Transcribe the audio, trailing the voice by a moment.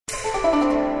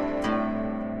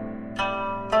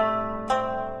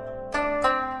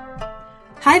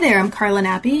there, I'm Carla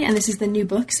Nappi, and this is the New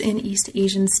Books in East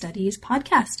Asian Studies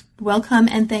podcast. Welcome,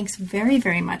 and thanks very,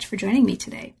 very much for joining me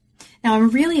today. Now, I'm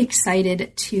really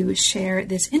excited to share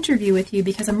this interview with you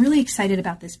because I'm really excited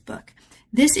about this book.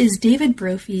 This is David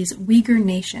Brophy's Uyghur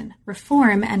Nation,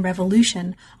 Reform and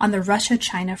Revolution on the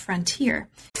Russia-China Frontier.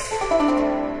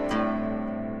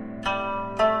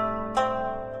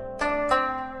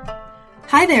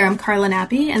 Hi there, I'm Carla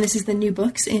Nappi, and this is the New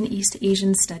Books in East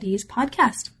Asian Studies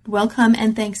podcast. Welcome,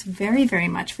 and thanks very, very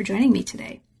much for joining me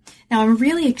today. Now, I'm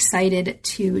really excited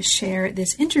to share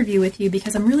this interview with you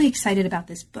because I'm really excited about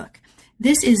this book.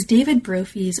 This is David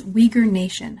Brophy's Uyghur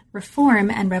Nation,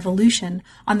 Reform and Revolution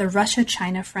on the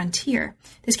Russia-China Frontier.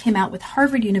 This came out with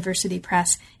Harvard University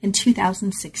Press in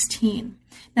 2016.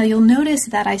 Now, you'll notice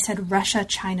that I said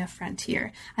Russia-China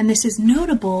Frontier, and this is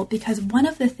notable because one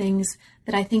of the things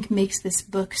that I think makes this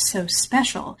book so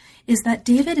special is that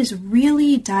David is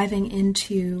really diving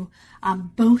into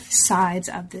both sides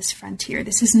of this frontier.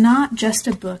 This is not just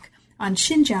a book on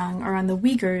Xinjiang or on the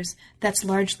Uyghurs that's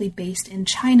largely based in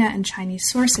China and Chinese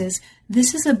sources.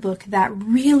 This is a book that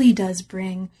really does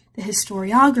bring the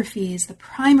historiographies, the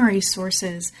primary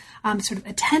sources, sort of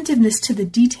attentiveness to the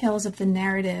details of the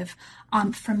narrative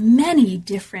from many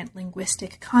different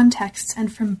linguistic contexts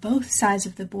and from both sides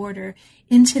of the border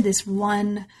into this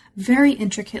one very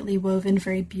intricately woven,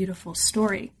 very beautiful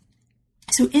story.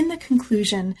 So in the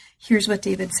conclusion, here's what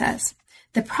David says.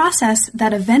 The process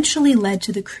that eventually led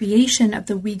to the creation of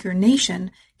the Uyghur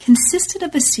Nation consisted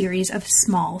of a series of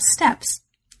small steps,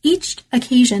 each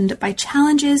occasioned by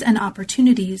challenges and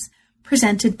opportunities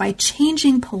presented by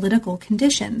changing political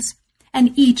conditions,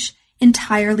 and each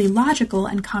entirely logical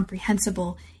and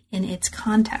comprehensible in its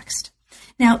context.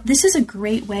 Now, this is a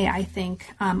great way, I think,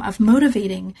 of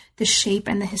motivating the shape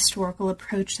and the historical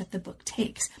approach that the book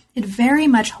takes. It very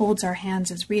much holds our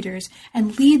hands as readers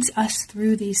and leads us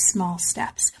through these small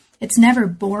steps. It's never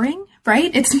boring,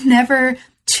 right? It's never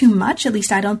too much, at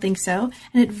least I don't think so.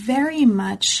 And it very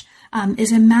much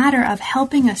is a matter of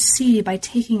helping us see by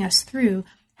taking us through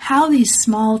how these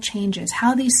small changes,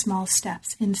 how these small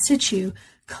steps in situ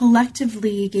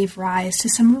collectively gave rise to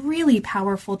some really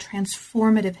powerful,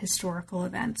 transformative historical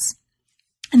events.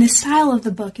 And the style of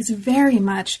the book is very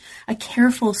much a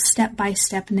careful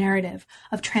step-by-step narrative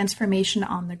of transformation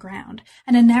on the ground,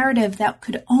 and a narrative that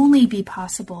could only be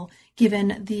possible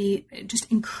given the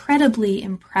just incredibly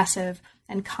impressive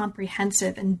and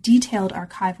comprehensive and detailed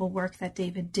archival work that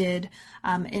David did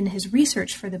in his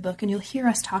research for the book, and you'll hear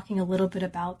us talking a little bit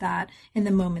about that in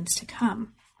the moments to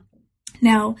come.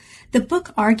 Now, the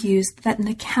book argues that an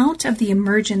account of the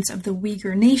emergence of the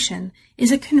Uyghur Nation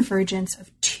is a convergence of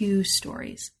two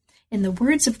stories. In the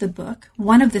words of the book,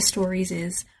 one of the stories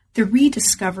is the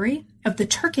rediscovery of the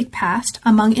Turkic past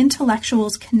among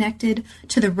intellectuals connected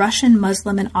to the Russian,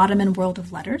 Muslim, and Ottoman world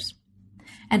of letters.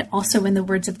 And also in the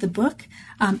words of the book,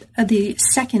 the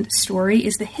second story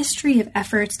is the history of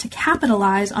efforts to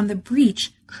capitalize on the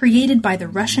breach created by the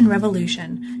Russian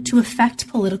Revolution to effect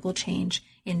political change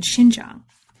in Xinjiang.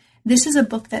 This is a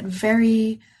book that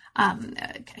very kind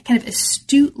of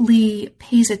astutely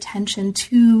pays attention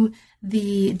to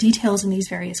the details in these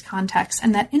various contexts,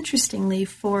 and that interestingly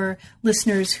for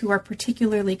listeners who are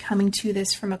particularly coming to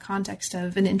this from a context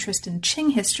of an interest in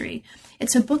Qing history,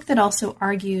 it's a book that also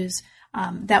argues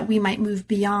that we might move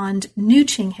beyond New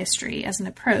Qing history as an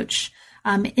approach,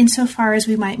 insofar as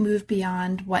we might move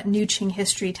beyond what New Qing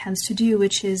history tends to do,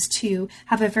 which is to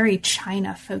have a very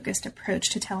China-focused approach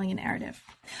to telling a narrative.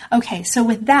 Okay, so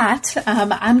with that,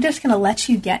 I'm just going to let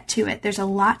you get to it. There's a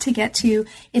lot to get to.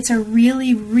 It's a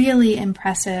really, really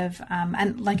impressive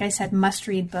and, like I said,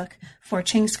 must-read book for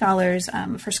Qing scholars,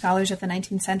 for scholars of the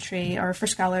 19th century, or for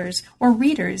scholars or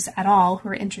readers at all who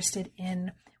are interested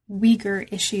in Uyghur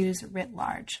issues writ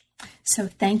large. So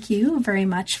thank you very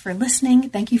much for listening.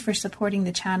 Thank you for supporting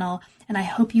the channel, and I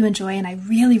hope you enjoy, and I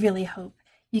really, really hope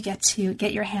you get to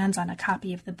get your hands on a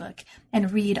copy of the book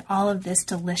and read all of this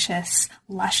delicious,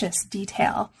 luscious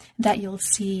detail that you'll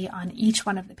see on each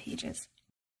one of the pages.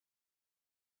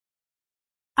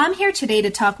 I'm here today to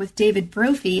talk with David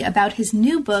Brophy about his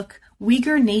new book,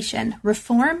 Uyghur Nation,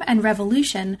 Reform and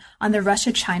Revolution on the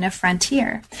Russia-China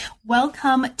Frontier.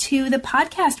 Welcome to the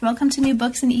podcast. Welcome to New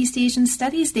Books in East Asian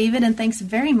Studies, David, and thanks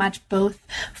very much both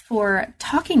for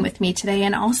talking with me today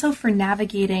and also for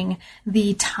navigating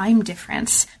the time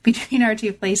difference between our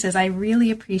two places. I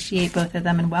really appreciate both of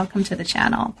them, and welcome to the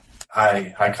channel.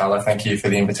 Hi, Carla. Thank you for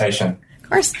the invitation.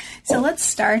 Course. So let's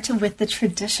start with the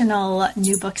traditional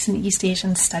New Books in East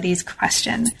Asian Studies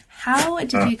question. How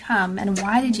did you come and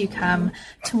why did you come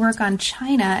to work on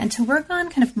China and to work on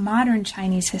kind of modern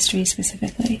Chinese history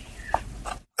specifically?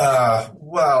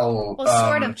 Well,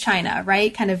 sort of China,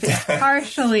 right? Kind of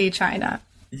partially China.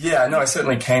 Yeah, no, I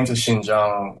certainly came to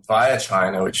Xinjiang via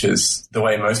China, which is the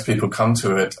way most people come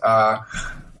to it. I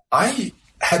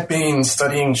had been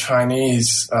studying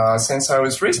Chinese since I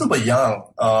was reasonably young,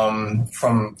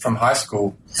 from high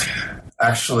school,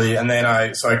 actually, and then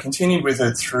I continued with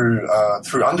it through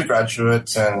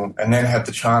undergraduate, and then had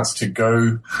the chance to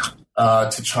go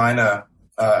to China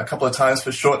a couple of times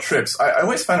for short trips. I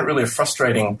always found it really a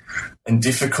frustrating and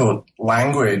difficult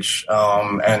language,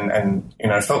 and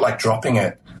felt like dropping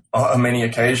it on many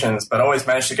occasions, but I always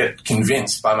managed to get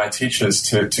convinced by my teachers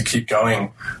to keep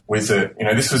going with it.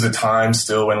 This was a time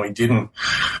still when we didn't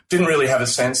really have a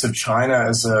sense of China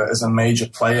as a major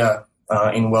player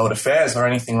in world affairs or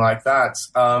anything like that.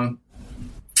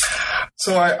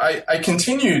 So I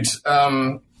continued,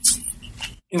 down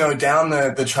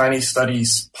the Chinese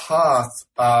studies path,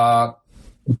 but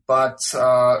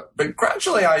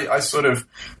gradually I sort of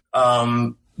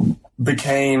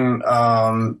became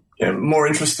more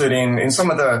interested in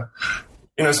some of the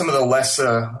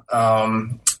lesser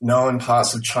known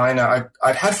parts of China.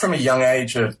 I'd had from a young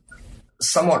age a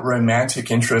somewhat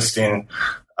romantic interest in,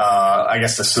 I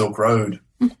guess, the Silk Road,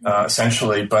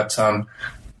 essentially, but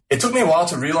it took me a while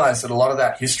to realize that a lot of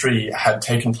that history had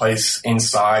taken place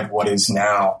inside what is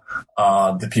now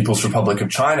the People's Republic of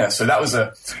China. So that was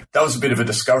a bit of a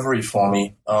discovery for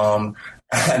me, and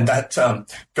that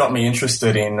got me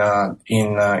interested in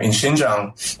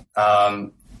Xinjiang.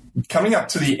 Coming up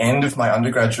to the end of my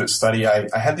undergraduate study, I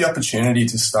had the opportunity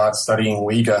to start studying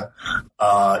Uyghur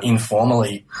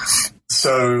informally.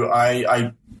 So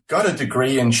I got a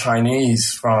degree in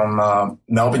Chinese from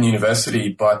Melbourne University,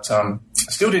 but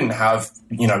still didn't have,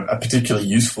 a particularly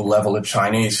useful level of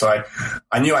Chinese. So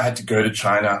I knew I had to go to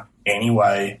China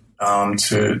anyway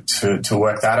to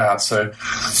work that out. So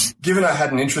given I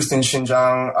had an interest in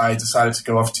Xinjiang, I decided to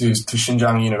go off to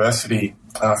Xinjiang University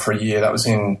for a year. That was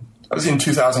in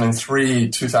 2003,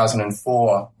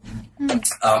 2004.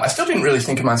 I still didn't really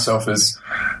think of myself as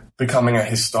becoming a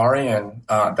historian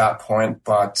at that point,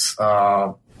 but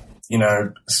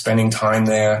spending time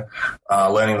there,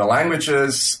 learning the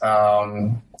languages,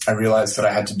 I realized that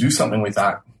I had to do something with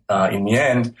that in the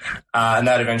end, and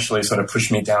that eventually sort of pushed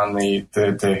me down the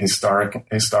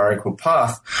historical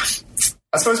path.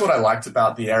 I suppose what I liked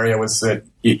about the area was that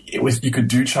you could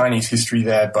do Chinese history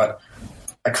there, but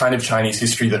a kind of Chinese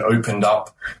history that opened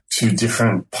up to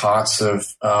different parts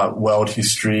of world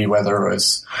history, whether it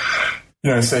was,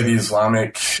 say the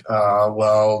Islamic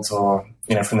world, or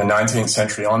from the 19th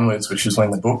century onwards, which is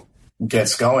when the book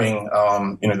gets going,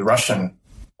 the Russian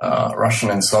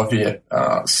and Soviet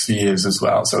spheres as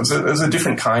well. So it was a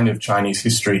different kind of Chinese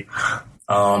history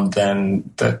that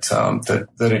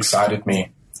excited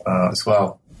me as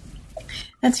well.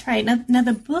 That's right. Now,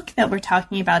 the book that we're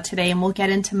talking about today, and we'll get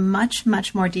into much,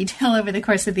 much more detail over the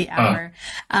course of the hour,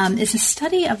 is a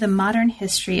study of the modern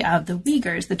history of the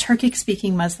Uyghurs, the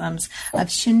Turkic-speaking Muslims of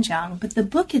Xinjiang. But the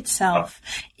book itself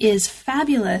is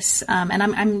fabulous, and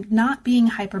I'm not being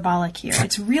hyperbolic here.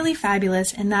 It's really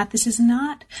fabulous in that this is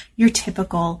not your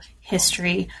typical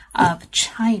history of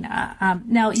China.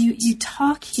 Now, you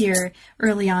talk here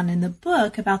early on in the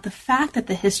book about the fact that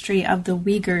the history of the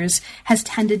Uyghurs has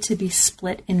tended to be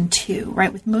split in two,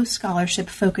 right? With most scholarship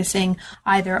focusing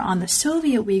either on the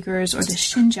Soviet Uyghurs or the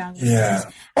Xinjiang Uyghurs.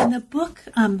 Yeah. And the book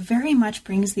very much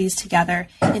brings these together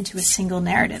into a single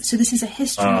narrative. So this is a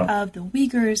history of the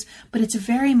Uyghurs, but it's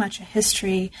very much a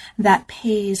history that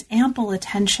pays ample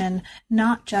attention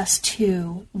not just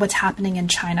to what's happening in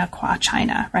China qua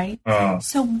China, right?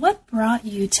 So what brought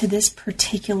you to this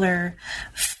particular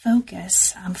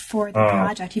focus for the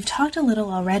project? You've talked a little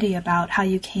already about how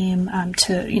you came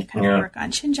to work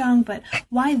on Xinjiang, but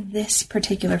why this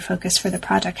particular focus for the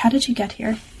project? How did you get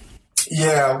here?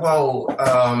 Yeah, well,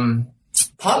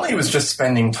 partly it was just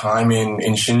spending time in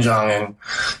Xinjiang and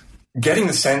getting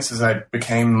the sense as I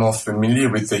became more familiar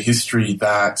with the history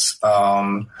that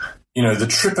the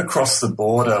trip across the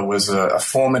border was a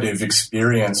formative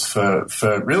experience for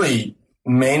really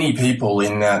many people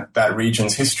in that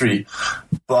region's history.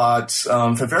 But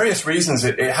for various reasons,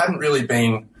 it hadn't really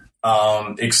been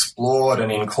explored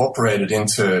and incorporated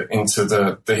into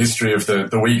the history of the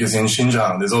Uyghurs in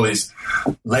Xinjiang. There's all these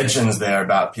legends there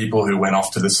about people who went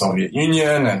off to the Soviet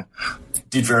Union and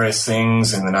did various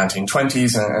things in the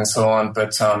 1920s and so on.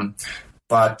 But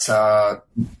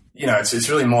it's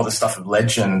really more the stuff of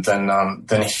legend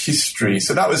than history.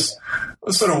 So that was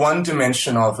sort of one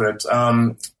dimension of it.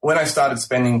 When I started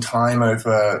spending time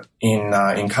over in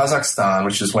Kazakhstan,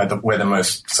 which is where the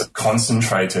most sort of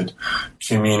concentrated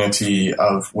community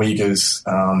of Uyghurs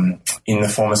in the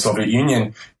former Soviet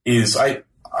Union is I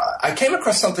came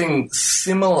across something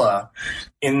similar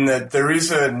in that there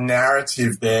is a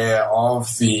narrative there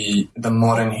of the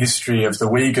modern history of the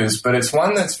Uyghurs, but it's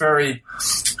one that's very,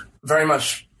 very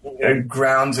much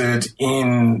grounded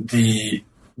in the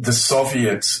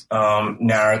Soviet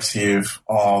narrative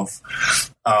of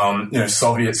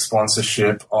Soviet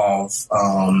sponsorship of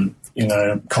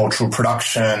cultural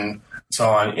production, so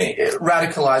on,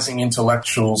 radicalizing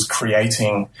intellectuals,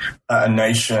 creating a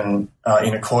nation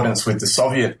in accordance with the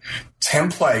Soviet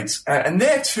templates. And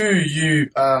there too,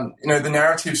 the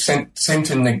narrative seemed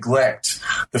to neglect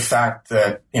the fact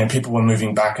that people were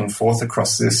moving back and forth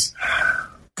across this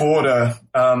border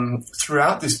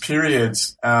throughout this period,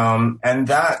 and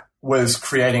that was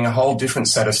creating a whole different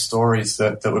set of stories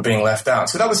that were being left out.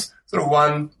 So that was sort of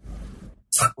one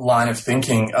line of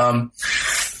thinking.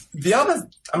 The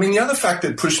other fact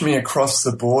that pushed me across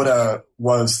the border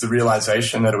was the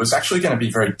realization that it was actually going to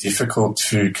be very difficult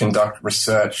to conduct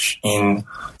research in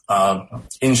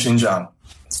Xinjiang.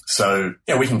 So,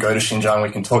 we can go to Xinjiang, we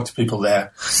can talk to people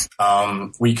there.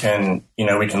 We can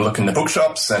look in the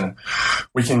bookshops and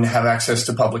we can have access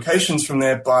to publications from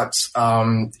there. But,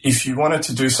 if you wanted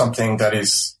to do something that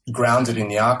is grounded in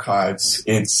the archives,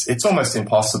 it's almost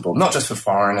impossible, not just for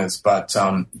foreigners, but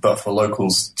for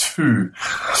locals too.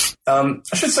 I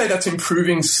should say that's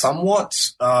improving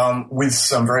somewhat, with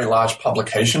some very large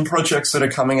publication projects that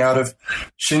are coming out of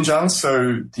Xinjiang.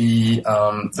 So the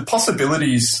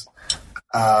possibilities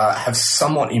have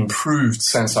somewhat improved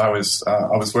since I was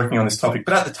working on this topic.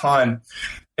 But at the time,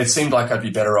 it seemed like I'd be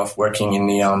better off working in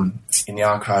the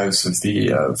archives of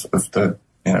the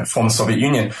former Soviet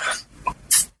Union.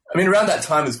 I mean, around that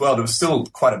time as well, there was still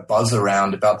quite a buzz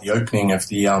around about the opening of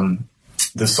the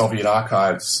Soviet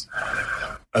archives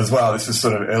as well. This was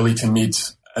sort of early to mid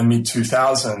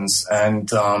 2000s, and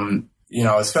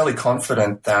I was fairly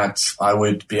confident that I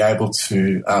would be able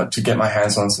to get my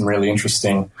hands on some really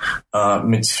interesting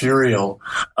material.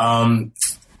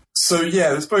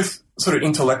 There's both sort of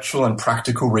intellectual and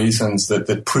practical reasons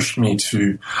that pushed me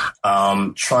to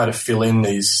try to fill in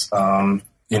these,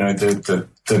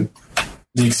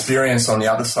 the experience on the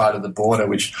other side of the border,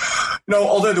 which,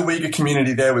 although the Uyghur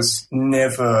community there was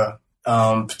never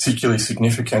particularly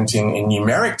significant in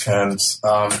numeric terms,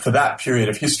 for that period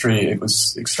of history, it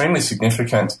was extremely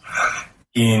significant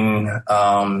in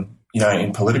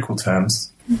political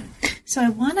terms. So I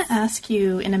want to ask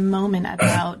you in a moment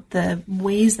about the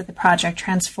ways that the project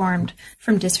transformed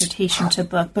from dissertation to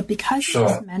book, but because you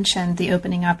just mentioned the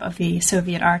opening up of the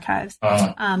Soviet archives,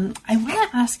 I want to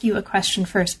ask you a question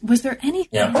first. Was there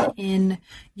anything in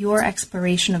your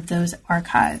exploration of those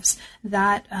archives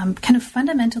that kind of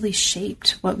fundamentally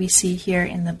shaped what we see here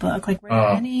in the book? Like, were there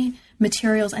any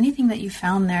materials, anything that you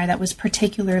found there that was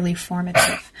particularly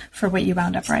formative for what you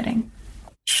wound up writing?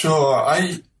 Sure.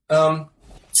 I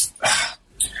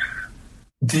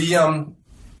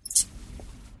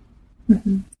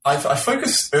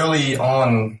focused early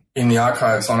on in the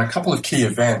archives on a couple of key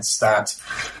events that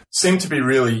seem to be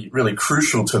really, really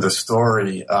crucial to the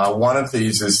story. One of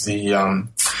these is the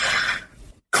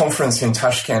conference in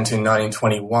Tashkent in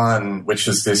 1921, which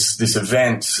is this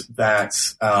event that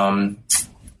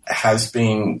has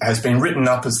been written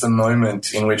up as the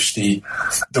moment in which the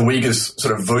Uyghurs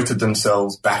sort of voted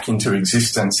themselves back into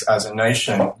existence as a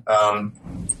nation.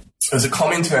 It was a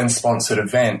Comintern-sponsored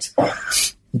event,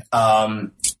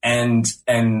 and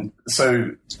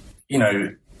so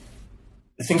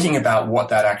thinking about what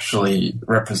that actually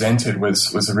represented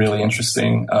was a really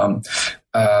interesting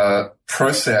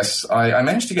process. I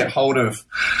managed to get hold of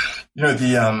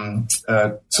the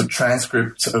sort of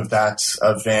transcript of that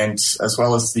event, as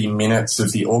well as the minutes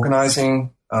of the organizing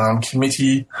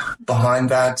committee behind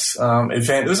that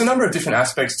event. There was a number of different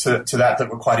aspects to that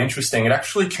were quite interesting. It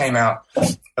actually came out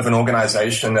of an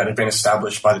organization that had been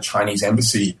established by the Chinese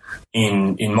embassy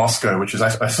in Moscow, which I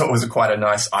thought was quite a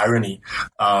nice irony.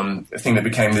 A thing that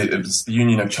became the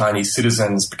Union of Chinese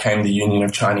Citizens became the Union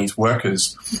of Chinese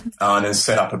Workers, and then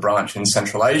set up a branch in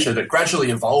Central Asia that gradually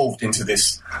evolved into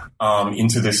this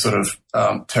sort of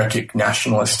Turkic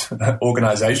nationalist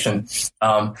organization,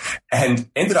 and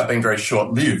ended up being very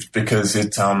short-lived because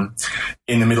it,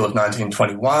 in the middle of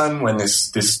 1921, when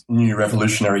this new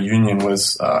revolutionary union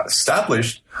was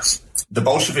established, the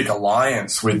Bolshevik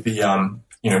alliance with the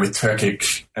with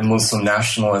Turkic and Muslim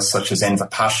nationalists such as Enver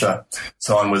Pasha,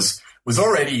 so on, was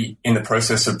already in the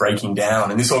process of breaking down,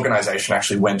 and this organization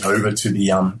actually went over to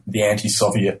the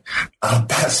anti-Soviet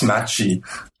Basmachi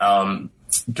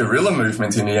guerrilla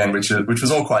movement in the end, which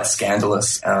was all quite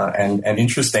scandalous and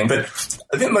interesting. But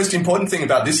I think the most important thing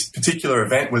about this particular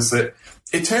event was that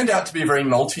it turned out to be a very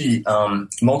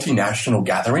multinational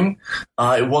gathering.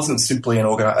 It wasn't simply an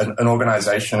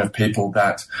organization of people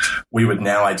that we would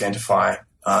now identify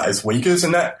as Uyghurs,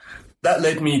 and that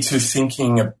led me to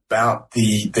thinking about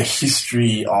the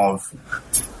history of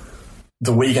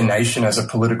the Uyghur nation as a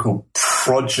political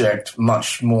project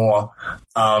much more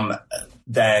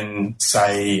than,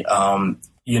 say,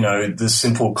 the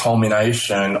simple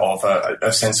culmination of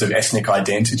a sense of ethnic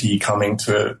identity coming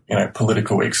to,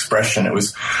 political expression. It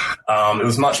was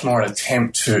much more an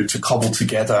attempt to cobble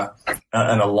together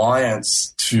an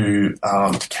alliance to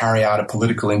carry out a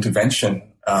political intervention,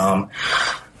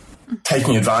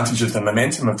 taking advantage of the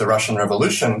momentum of the Russian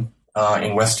Revolution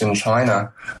in Western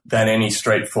China than any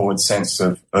straightforward sense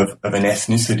of an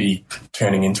ethnicity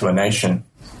turning into a nation.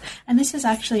 And this is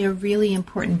actually a really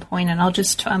important point, and I'll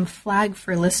just flag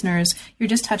for listeners, you're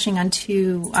just touching on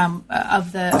two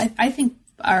of the, I think,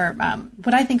 are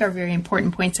what I think are very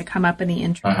important points that come up in the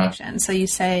introduction. So you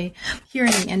say here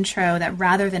in the intro that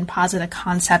rather than posit a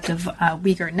concept of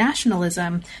Uyghur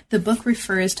nationalism, the book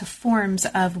refers to forms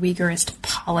of Uyghurist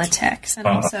politics. And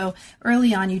also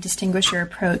early on you distinguish your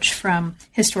approach from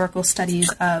historical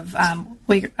studies of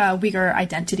Uyghur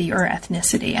identity or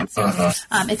ethnicity. And so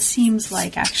it seems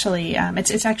like actually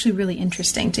it's actually really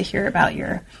interesting to hear about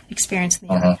your experience in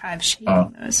the archive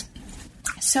shaping those.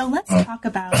 So let's talk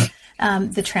about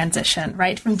the transition,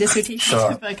 right, from dissertation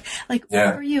to book.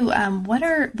 For you,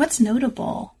 what's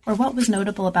notable, or what was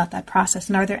notable about that process,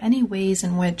 and are there any ways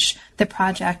in which the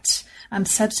project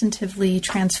substantively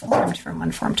transformed from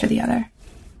one form to the other?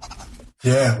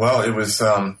 Yeah, well, it was.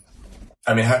 I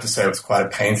have to say it was quite a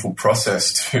painful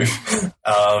process too.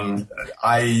 I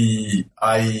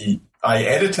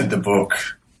edited the book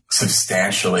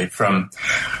substantially from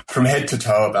head to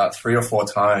toe about 3 or 4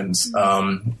 times,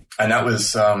 and that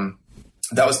was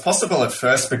possible at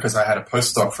first because I had a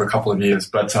postdoc for a couple of years,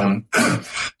 but then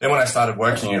when I started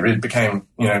working, it really became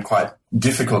quite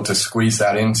difficult to squeeze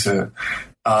that into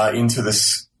the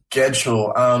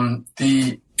schedule.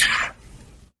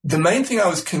 The main thing I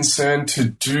was concerned to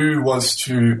do was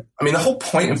the whole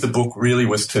point of the book really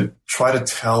was to try to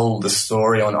tell the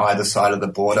story on either side of the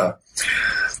border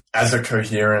as a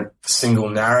coherent single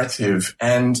narrative.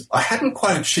 And I hadn't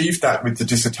quite achieved that with the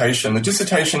dissertation. The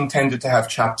dissertation tended to have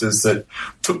chapters that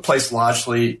took place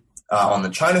largely on the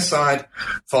China side,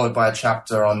 followed by a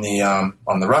chapter on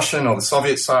the Russian or the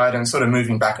Soviet side, and sort of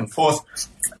moving back and forth.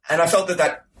 And I felt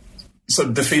that sort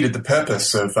of defeated the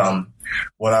purpose of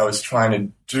what I was trying to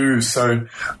do. So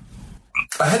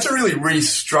I had to really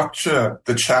restructure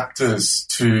the chapters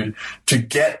to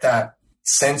get that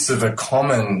sense of a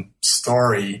common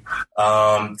story,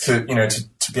 to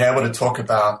be able to talk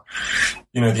about,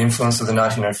 the influence of the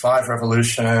 1905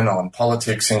 revolution on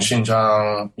politics in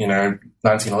Xinjiang,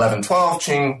 1911-12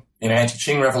 Qing,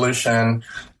 anti-Qing revolution,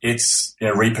 its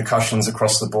repercussions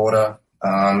across the border,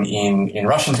 in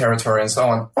Russian territory and so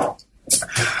on.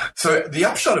 So the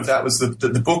upshot of that was that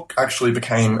the book actually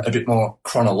became a bit more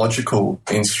chronological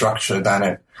in structure than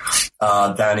it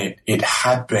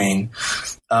had been.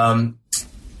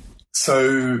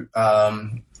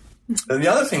 The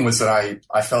other thing was that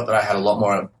I felt that I had a lot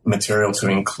more material to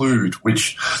include,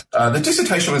 which the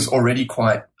dissertation was already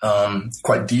quite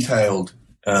detailed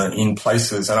in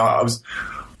places, and I was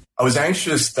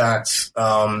anxious that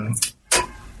I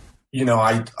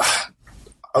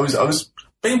was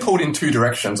being pulled in 2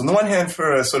 directions. On the one hand,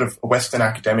 for a sort of Western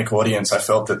academic audience, I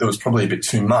felt that there was probably a bit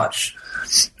too much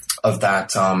of that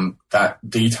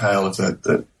detail of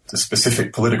the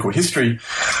specific political history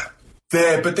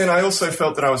there. But then I also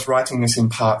felt that I was writing this in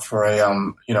part for a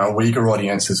Uyghur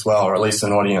audience as well, or at least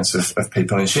an audience of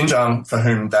people in Xinjiang for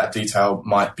whom that detail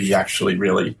might be actually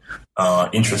really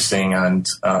interesting and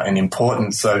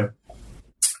important. So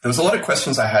there was a lot of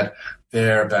questions I had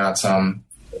there about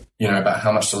about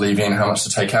how much to leave in, how much to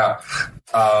take out.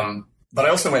 But I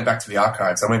also went back to the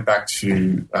archives. I went back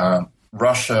to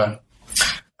Russia.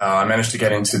 I managed to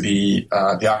get into the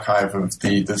archive of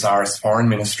the Tsarist foreign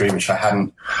ministry, which I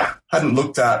hadn't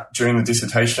looked at during the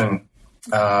dissertation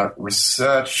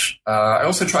research. I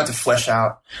also tried to flesh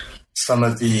out some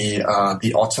of the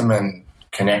Ottoman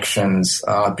connections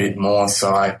a bit more.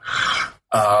 So I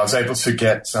was able to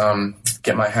get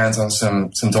my hands on some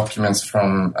documents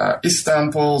from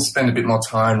Istanbul, spend a bit more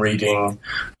time reading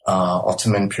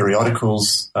Ottoman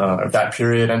periodicals of that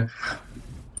period, and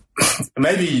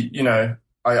maybe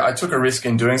I took a risk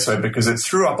in doing so because it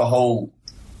threw up a whole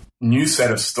new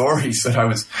set of stories that I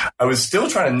was still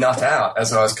trying to nut out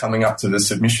as I was coming up to the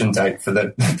submission date for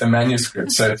the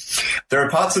manuscript. So there are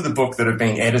parts of the book that have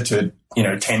been edited,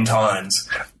 10 times,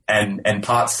 and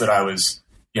parts that I was,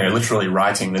 literally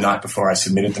writing the night before I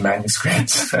submitted the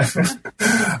manuscript.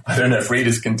 I don't know if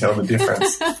readers can tell the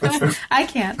difference. I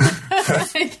can't.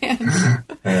 I can't.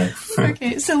 Yeah.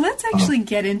 Okay, so let's actually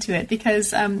get into it,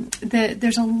 because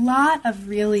there's a lot of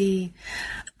really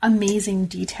amazing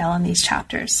detail in these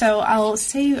chapters. So I'll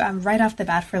say right off the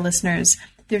bat for listeners,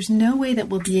 there's no way that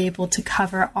we'll be able to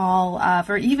cover all of,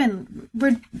 or even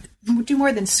we'll do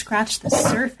more than scratch the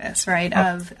surface, right,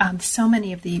 of so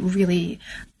many of the really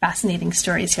fascinating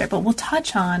stories here. But we'll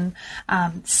touch on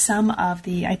some of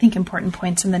the, I think, important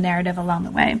points in the narrative along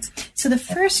the way. So the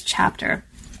first chapter,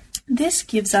 this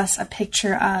gives us a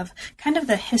picture of kind of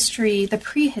the history, the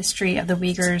prehistory of the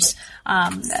Uyghurs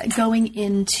going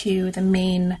into the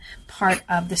main part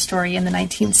of the story in the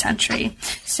 19th century.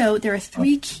 So there are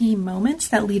 3 key moments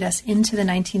that lead us into the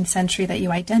 19th century that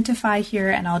you identify here,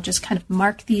 and I'll just kind of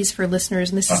mark these for listeners,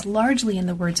 and this is largely in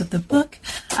the words of the book.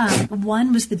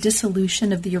 One was the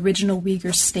dissolution of the original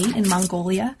Uyghur state in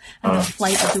Mongolia and the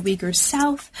flight of the Uyghurs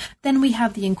south. Then we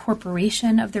have the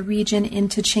incorporation of the region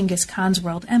into Genghis Khan's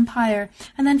world empire,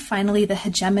 and then finally the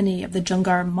hegemony of the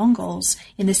Jungar Mongols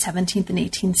in the 17th and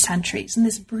 18th centuries. And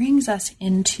this brings us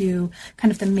into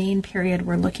kind of the main period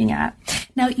we're looking at.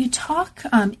 Now, you talk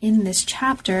in this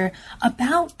chapter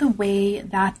about the way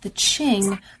that the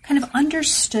Qing kind of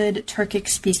understood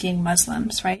Turkic-speaking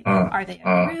Muslims, right? Are they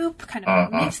a group? Kind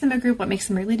of what makes them a group? What makes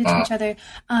them related to each other?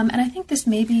 And I think this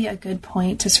may be a good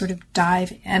point to sort of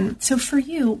dive in. So for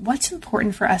you, what's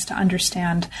important for us to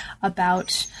understand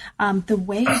about the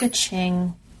way the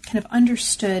Qing kind of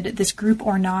understood this group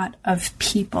or not of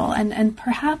people? And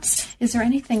perhaps, is there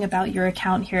anything about your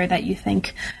account here that you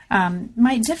think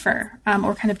might differ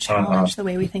or kind of challenge the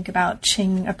way we think about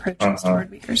Qing approaches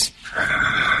toward Uyghurs?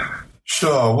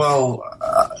 Sure. Well,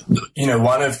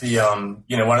 one of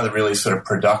the really sort of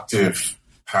productive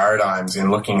paradigms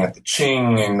in looking at the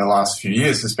Qing in the last few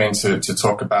years has been to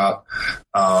talk about,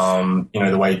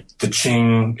 the way the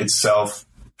Qing itself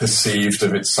perceived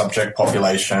of its subject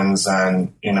populations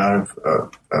and,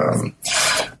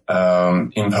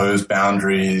 imposed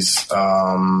boundaries,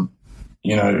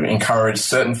 encouraged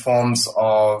certain forms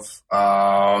of,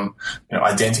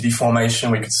 identity formation,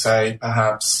 we could say,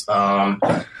 perhaps,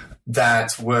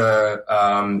 that were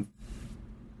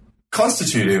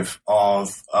constitutive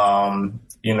of,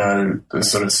 the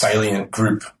sort of salient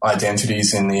group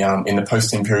identities in the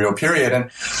post-imperial period.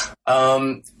 And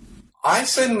I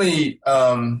certainly,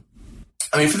 for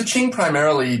the Qing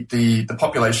primarily, the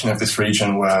population of this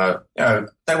region were,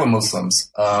 they were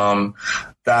Muslims.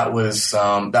 That was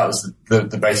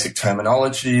the basic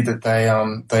terminology that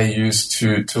they used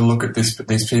to look at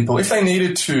these people. If they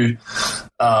needed to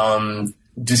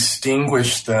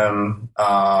distinguish them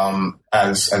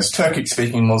as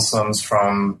Turkic-speaking Muslims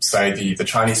from, say, the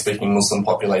Chinese-speaking Muslim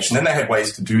population, then they had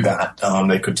ways to do that.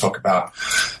 They could talk about,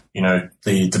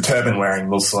 the turban-wearing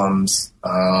Muslims.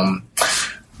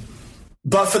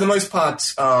 But for the most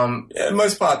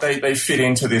part, they fit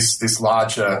into this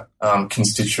larger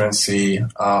constituency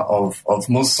of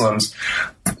Muslims.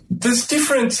 There's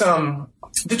different.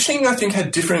 The Qing, I think,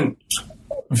 had different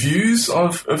views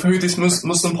of who this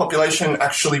Muslim population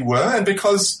actually were, and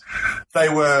because they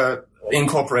were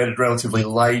incorporated relatively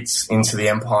late into the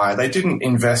empire, they didn't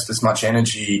invest as much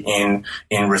energy in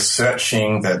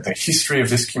researching the history of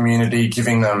this community,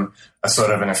 giving them a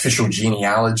sort of an official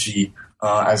genealogy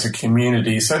as a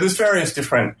community. So there's various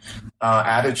different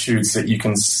attitudes that you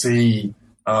can see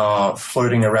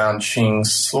floating around Qing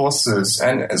sources,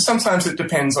 and sometimes it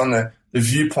depends on the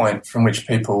viewpoint from which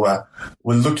people were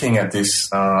looking at this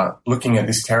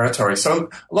territory. So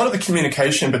a lot of the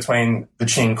communication between the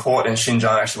Qing court and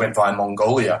Xinjiang actually went via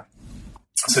Mongolia.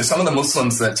 So some of the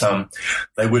Muslims that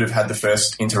they would have had the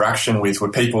first interaction with were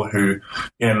people who,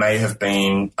 may have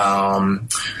been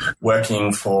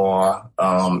working for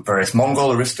various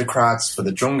Mongol aristocrats, for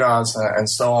the Jungars, and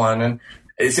so on. And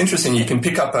it's interesting, you can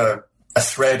pick up a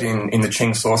thread in the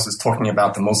Qing sources talking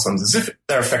about the Muslims as if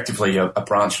they're effectively a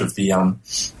branch of the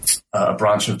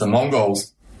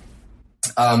Mongols.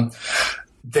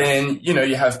 Then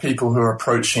you have people who are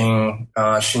approaching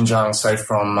Xinjiang, say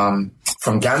from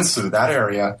Gansu, that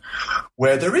area,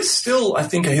 where there is still, I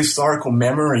think, a historical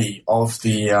memory of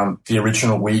the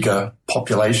original Uyghur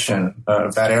population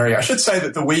of that area. I should say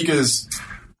that the Uyghurs,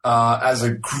 as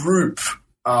a group,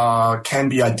 can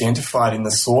be identified in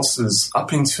the sources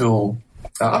up until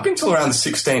around the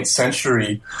 16th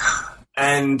century,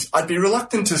 and I'd be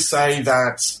reluctant to say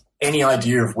that any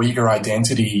idea of Uyghur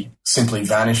identity simply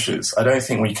vanishes. I don't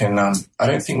think we can. I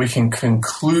don't think we can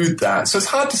conclude that. So it's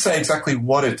hard to say exactly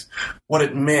what it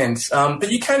meant.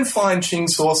 But you can find Qing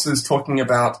sources talking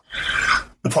about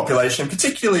the population,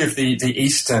 particularly of the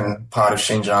eastern part of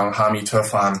Xinjiang, Hami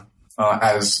Turfan,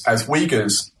 as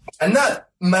Uyghurs, and that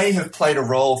may have played a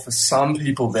role for some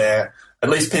people there. At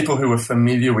least people who were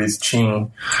familiar with Qing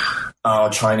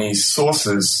Chinese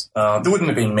sources. There wouldn't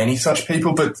have been many such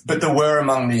people, but there were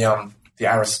among the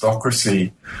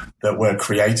aristocracy that were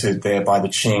created there by the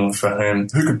Qing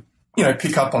who could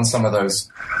pick up on some of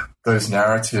those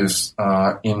narratives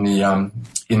in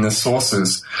the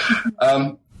sources.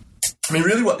 I mean,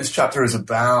 really, what this chapter is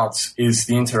about is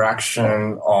the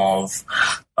interaction of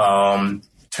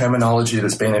terminology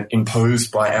that's been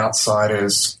imposed by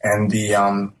outsiders and the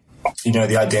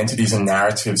identities and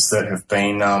narratives that have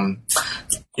been,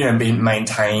 been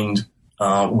maintained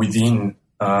within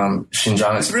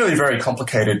Xinjiang. It's really a very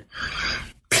complicated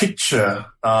picture.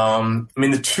 I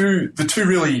mean, the two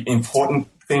really important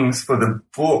things for the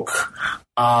book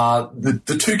are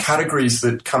the two categories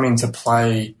that come into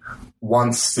play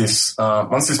once this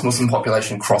Muslim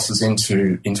population crosses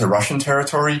into Russian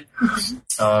territory.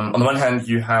 On the one hand,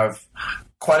 you have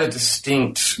quite a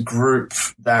distinct group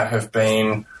that have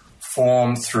been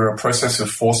formed through a process of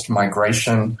forced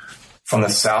migration from the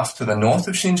south to the north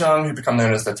of Xinjiang, who become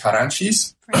known as the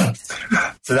Taranchis. Right.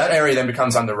 So that area then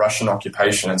becomes under Russian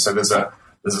occupation, and so there's a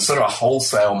sort of a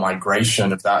wholesale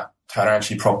migration of that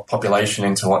Taranchi population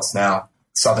into what's now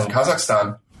southern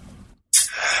Kazakhstan.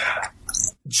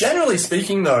 Generally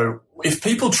speaking, though, if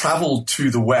people travel to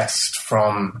the west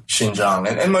from Xinjiang,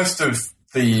 and most of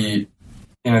the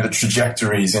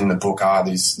trajectories in the book are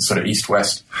these sort of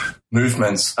east-west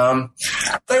movements,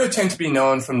 they would tend to be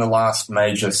known from the last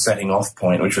major setting off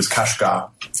point, which was Kashgar.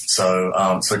 So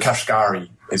Kashgari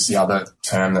is the other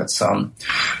term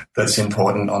that's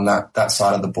important on that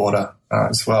side of the border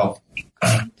as well.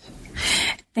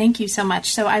 Thank you so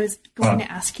much. So I was going to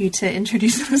ask you to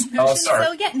introduce those notions. Oh, sorry.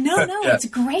 So yeah, it's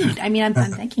great. I mean, I'm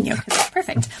thanking you because it's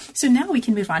perfect. So now we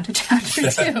can move on to chapter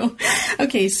 2.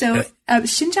 Okay, so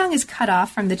Xinjiang is cut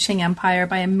off from the Qing Empire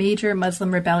by a major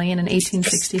Muslim rebellion in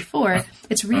 1864.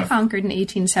 It's reconquered in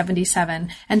 1877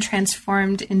 and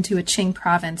transformed into a Qing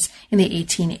province in the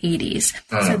 1880s.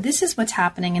 So this is what's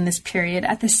happening in this period.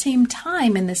 At the same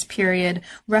time in this period,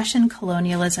 Russian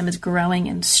colonialism is growing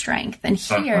in strength. And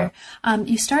here,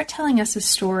 you start telling us a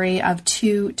story of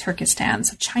two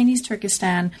Turkestans, a Chinese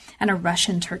Turkestan and a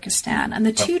Russian Turkestan. And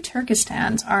the two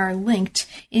Turkestans are linked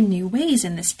in new ways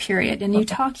in this period. And you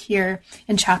talk here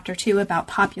in chapter 2 about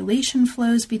population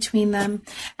flows between them,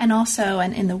 and also,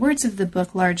 and in the words of the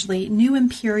book largely, new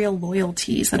imperial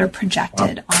loyalties that are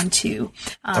projected onto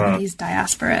these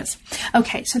diasporas.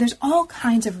 Okay, so there's all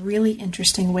kinds of really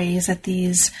interesting ways that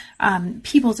these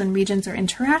peoples and regions are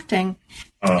interacting.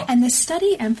 And the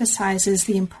study emphasizes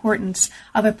the importance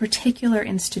of a particular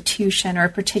institution or a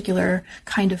particular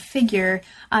kind of figure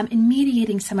in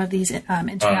mediating some of these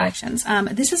interactions.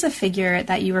 This is a figure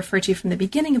that you refer to from the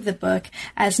beginning of the book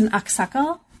as an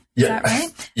aksakal. Is that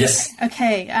right? Yes.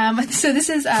 Okay. So this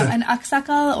is an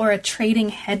aksakal or a trading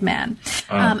headman.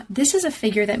 This is a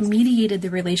figure that mediated the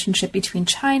relationship between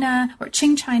China or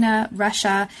Qing China,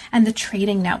 Russia, and the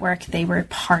trading network they were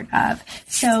part of.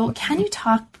 So can you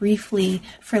talk briefly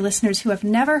for listeners who have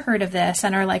never heard of this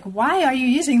and are like, why are you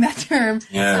using that term?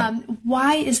 Yeah.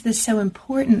 Why is this so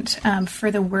important for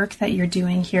the work that you're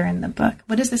doing here in the book?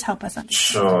 What does this help us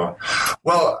understand? Sure.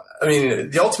 Well, I mean,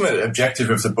 the ultimate objective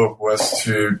of the book was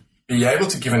to be able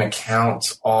to give an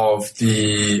account of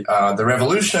the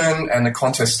revolution and the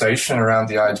contestation around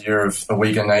the idea of a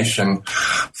Uyghur nation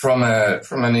from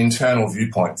an internal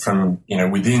viewpoint, from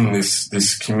within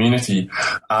this community,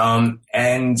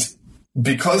 and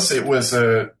because it was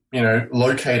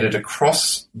located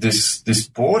across this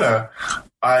border,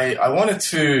 I wanted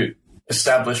to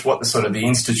establish what the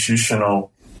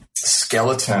institutional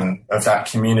skeleton of that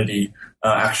community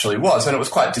actually was. And it was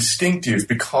quite distinctive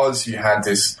because you had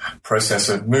this process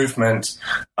of movement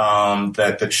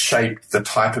that shaped the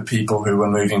type of people who were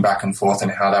moving back and forth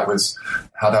and how that was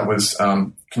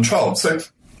controlled. So,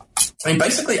 I mean,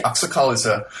 basically, aksakal is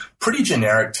a pretty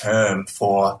generic term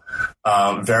for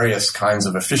various kinds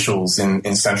of officials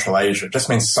in Central Asia. It just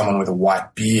means someone with a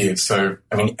white beard. So,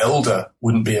 I mean, elder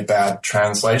wouldn't be a bad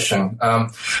translation.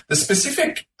 The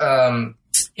specific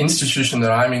institution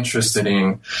that I'm interested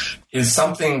in is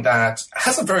something that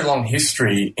has a very long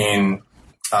history in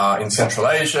Central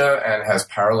Asia and has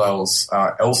parallels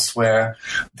elsewhere.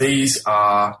 These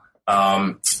are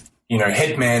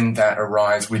headmen that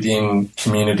arise within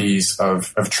communities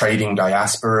of trading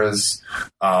diasporas.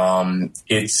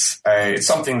 It's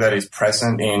something that is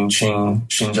present in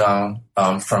Xinjiang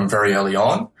from very early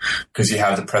on, because you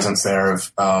have the presence there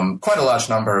of quite a large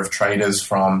number of traders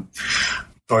from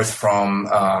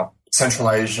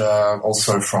Central Asia,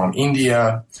 also from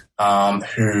India,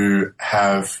 who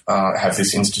have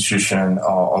this institution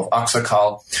of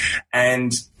Aksakal.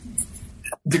 And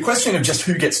the question of just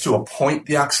who gets to appoint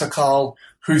the Aksakal,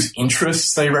 whose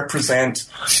interests they represent,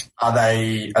 are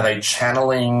they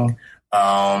channeling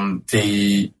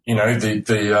the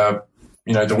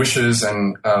wishes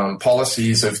and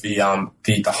policies of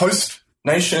the host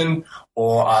nation,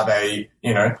 or are they,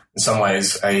 in some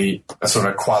ways a sort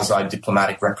of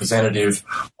quasi-diplomatic representative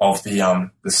of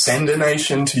the sender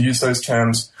nation, to use those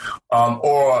terms,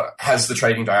 or has the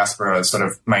trading diaspora sort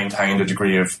of maintained a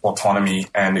degree of autonomy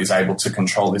and is able to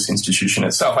control this institution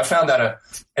itself? I found that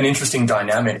an interesting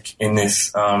dynamic in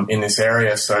this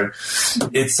area. So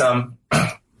it's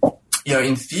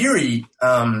in theory,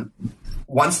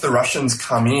 once the Russians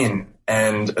come in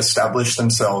and establish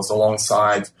themselves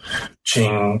alongside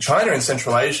Qing China in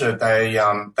Central Asia, they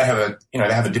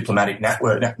have a diplomatic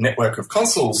network of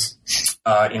consuls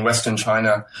in Western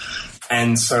China,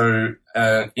 and so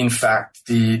in fact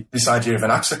this idea of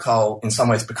an Aksakal in some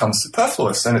ways becomes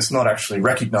superfluous, and it's not actually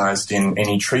recognized in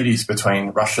any treaties between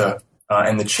Russia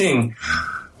and the Qing.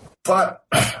 But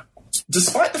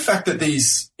despite the fact that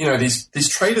these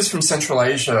traders from Central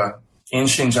Asia in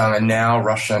Xinjiang are now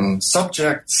Russian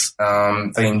subjects,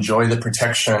 they enjoy the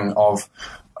protection of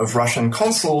Russian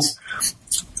consuls,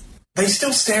 they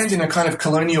still stand in a kind of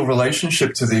colonial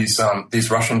relationship to these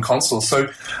Russian consuls. So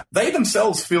they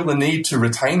themselves feel the need to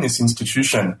retain this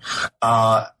institution,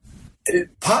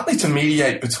 partly to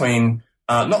mediate between,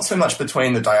 not so much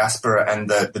between the diaspora and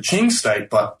the Qing state,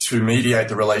 but to mediate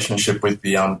the relationship with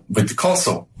the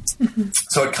consul. Mm-hmm.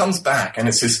 So it comes back, and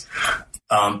it's this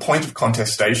point of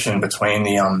contestation between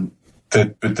the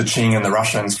Qing and the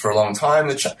Russians for a long time.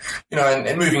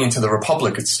 And moving into the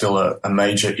Republic, it's still a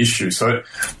major issue. So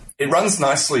it runs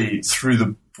nicely through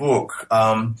the book.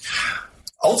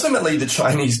 Ultimately, the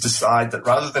Chinese decide that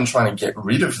rather than trying to get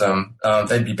rid of them,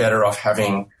 they'd be better off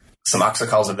having some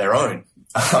Aksakals of their own.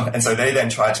 And so they then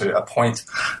try to appoint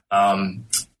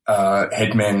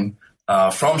headmen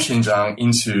from Xinjiang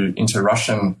into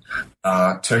Russian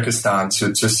Turkestan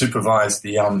to supervise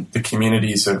the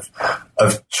communities of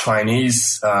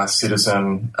Chinese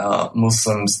citizen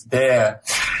Muslims there.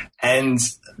 And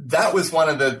that was one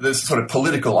of the sort of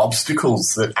political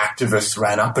obstacles that activists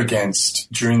ran up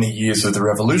against during the years of the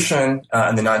revolution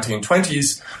in the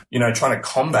 1920s, trying to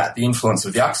combat the influence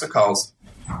of the Aksakals.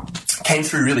 Came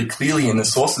through really clearly in the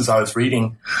sources I was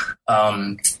reading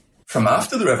from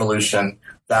after the revolution,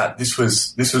 that this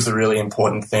was a really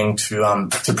important thing to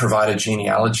provide a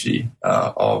genealogy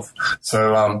of.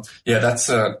 So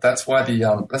that's why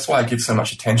I give so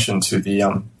much attention to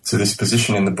this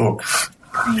position in the book.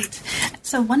 Great.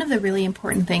 So one of the really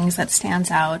important things that stands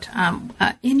out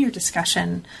in your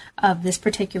discussion of this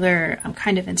particular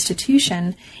kind of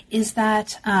institution is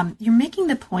that you're making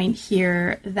the point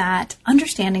here that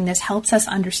understanding this helps us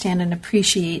understand and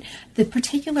appreciate the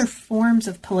particular forms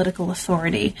of political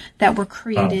authority that were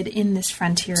created in this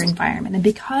frontier environment. And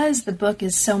because the book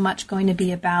is so much going to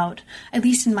be about, at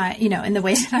least in my, in the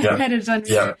way that I read it on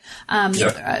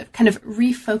kind of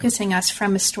refocusing us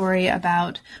from a story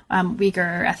about Uyghur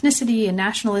ethnicity and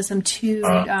nationalism to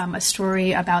a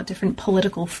story about different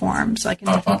political forms, like in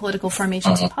different political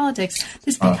formations in politics,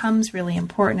 this becomes really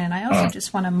important. And I also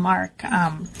just want to mark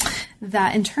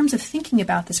that in terms of thinking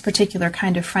about this particular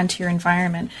kind of frontier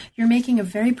environment, you're making a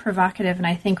very provocative and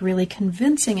I think really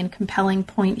convincing and compelling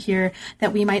point here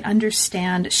that we might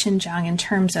understand Xinjiang in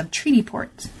terms of treaty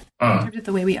ports. In terms of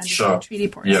the way we understand treaty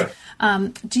ports. Yeah.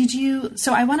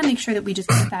 So I want to make sure that we just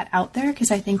get that out there,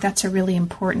 because I think that's a really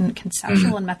important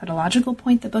conceptual and methodological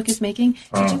point the book is making.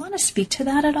 Did you want to speak to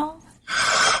that at all?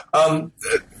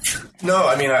 No,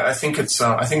 I mean, I think it's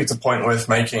a point worth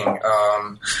making.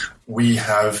 We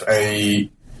have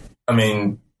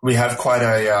quite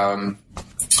a,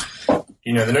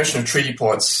 the notion of treaty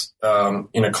ports,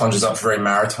 conjures up a very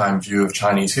maritime view of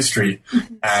Chinese history.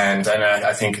 And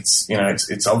I think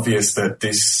it's obvious that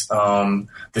this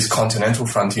continental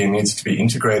frontier needs to be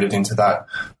integrated into that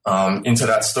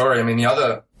story. I mean, the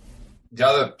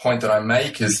other point that I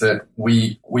make is that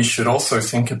we should also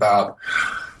think about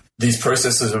these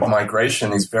processes of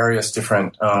migration, these various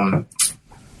different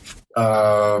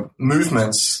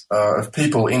movements of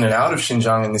people in and out of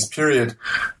Xinjiang in this period,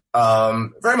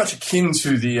 very much akin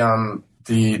to the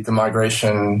the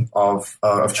migration of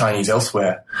Chinese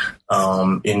elsewhere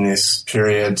in this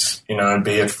period,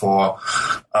 be it for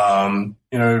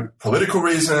political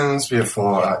reasons, be it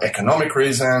for economic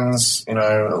reasons,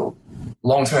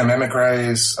 long-term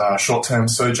emigres, short-term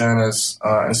sojourners,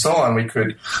 and so on. We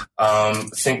could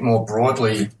think more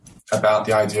broadly about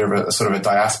the idea of a sort of a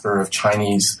diaspora of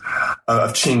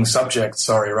Qing subjects,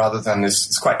 rather than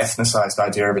this quite ethnicized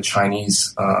idea of a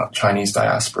Chinese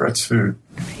diaspora too.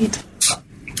 Right.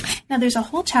 Now, there's a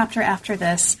whole chapter after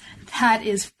this that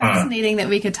is fascinating that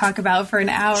we could talk about for an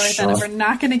hour. Sure. That we're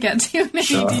not going to get too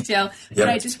many detail, but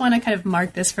I just want to kind of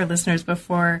mark this for listeners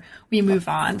before we move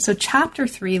on. So chapter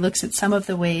 3 looks at some of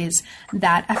the ways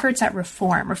that efforts at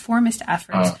reformist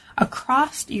efforts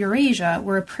across Eurasia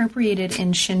were appropriated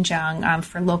in Xinjiang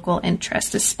for local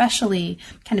interest, especially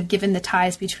kind of given the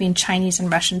ties between Chinese and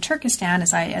Russian Turkestan,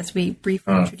 as we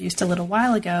briefly introduced a little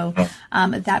while ago,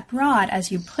 that brought,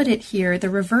 as you put it here, the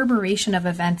reverberation of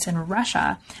events in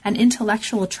Russia and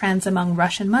intellectual trends among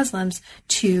Russian Muslims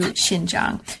to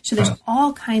Xinjiang. So there's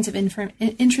all kinds of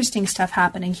interesting stuff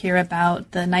happening here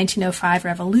about the 1905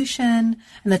 revolution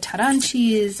and the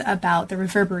Taranchis, about the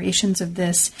reverberations of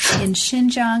this in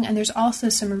Xinjiang. And there's also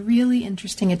some really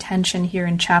interesting attention here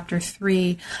in chapter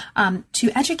 3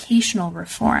 to educational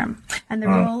reform and the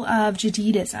role of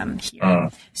Jadidism here.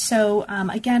 So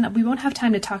again, we won't have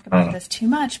time to talk about this too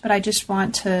much, but I just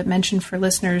want to mention for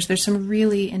listeners, there's some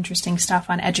really interesting stuff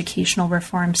on educational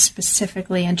reform,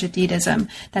 specifically in Jadidism,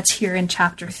 that's here in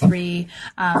chapter 3,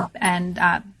 and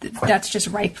that's just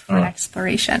ripe for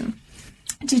exploration.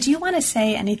 Did you want to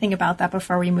say anything about that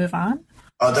before we move on?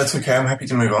 That's okay. I'm happy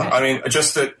to move on. I mean,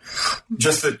 just that.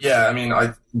 Yeah. I mean,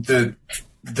 I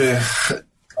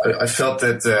felt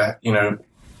that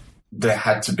there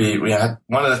had to be.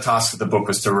 One of the tasks of the book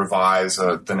was to revise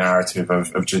the narrative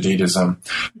of Jadidism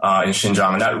in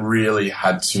Xinjiang, and that really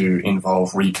had to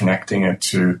involve reconnecting it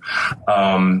to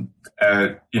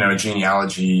a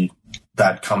genealogy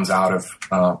that comes out of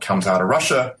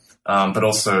Russia, but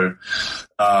also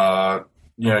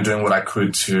doing what I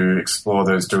could to explore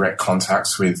those direct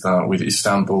contacts with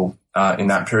Istanbul in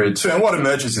that period too. And what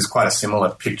emerges is quite a similar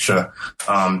picture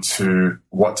to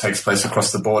what takes place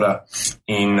across the border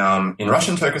in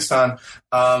Russian Turkestan.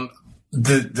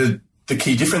 The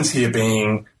key difference here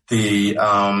being the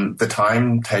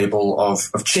timetable of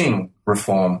Qing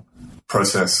reform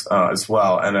process as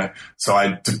well. And so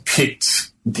I depict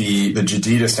the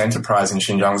Jadidist enterprise in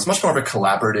Xinjiang was much more of a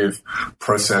collaborative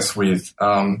process with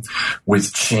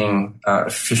Qing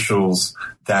officials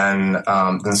than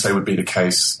say would be the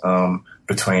case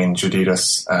between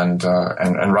Jadidists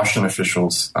and Russian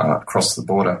officials across the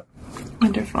border.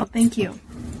 Wonderful, thank you.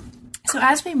 So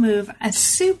as we move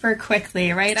super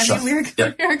quickly, right? I mean,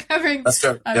 we're covering. Let's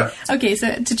go. Okay,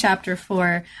 so to chapter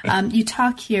 4, you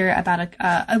talk here about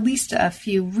at least a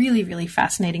few really, really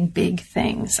fascinating big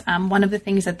things. One of the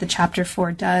things that the chapter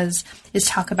 4 does is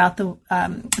talk about the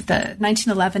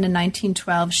 1911 and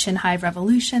 1912 Xinhai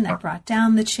Revolution that brought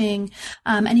down the Qing,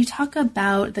 and you talk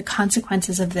about the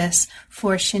consequences of this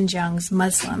for Xinjiang's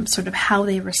Muslims, sort of how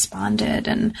they responded,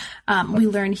 and we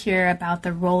learn here about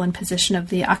the role and position of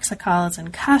the Aksakals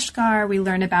and Kashgar. We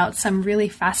learn about some really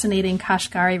fascinating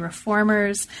Kashgari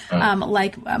reformers,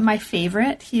 like my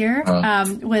favorite here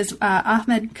was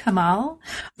Ahmed Kamal.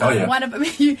 One of, I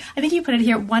think you put it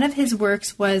here, one of his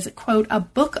works was, quote, a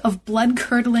book of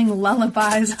blood-curdling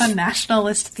lullabies on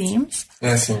nationalist themes.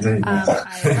 Yes, indeed. I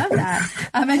love that.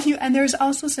 And there's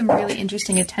also some really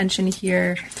interesting attention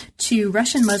here to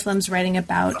Russian Muslims writing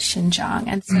about Xinjiang.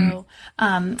 And so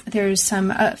there's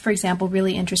some, for example,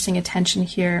 really interesting attention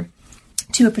here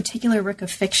to a particular work of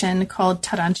fiction called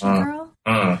Taranchi Girl.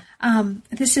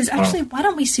 This is actually, why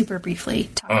don't we super briefly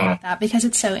talk about that, because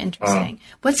it's so interesting.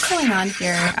 What's going on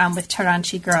here with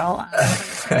Taranchi Girl?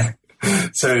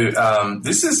 So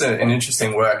this is an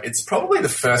interesting work. It's probably the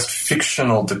first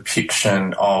fictional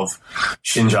depiction of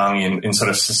Xinjiang in sort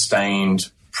of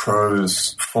sustained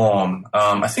prose form.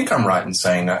 I think I'm right in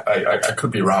saying that. I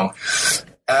could be wrong.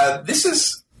 This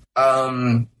is...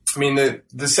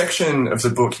 the section of the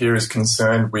book here is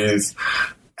concerned with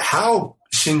how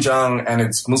Xinjiang and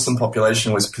its Muslim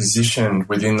population was positioned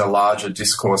within the larger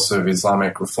discourse of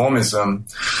Islamic reformism,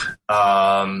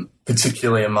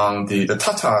 particularly among the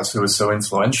Tatars, who were so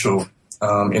influential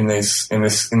in this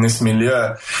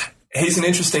milieu. He's an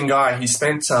interesting guy. He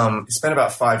spent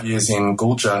about 5 years in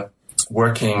Gulja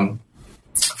working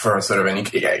for a sort of an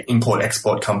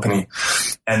import-export company,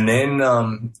 and then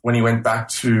when he went back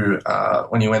to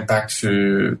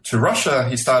Russia,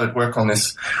 he started work on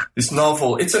this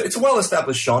novel. It's a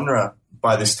well-established genre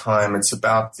by this time. It's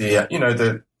about the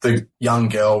the young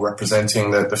girl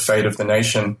representing the fate of the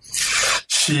nation.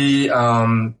 She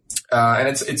and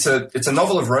it's a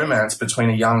novel of romance between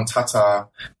a young Tatar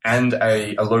and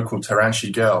a local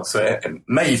Taranchi girl. So it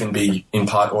may even be in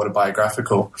part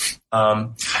autobiographical.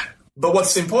 But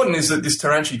what's important is that this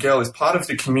Taranchi girl is part of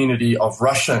the community of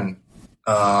Russian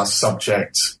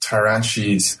subject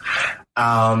Taranchis.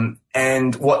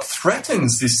 And what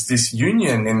threatens this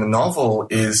union in the novel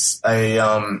is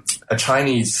a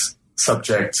Chinese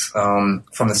subject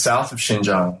from the south of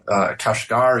Xinjiang,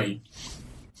 Kashgari,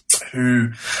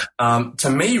 who to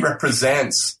me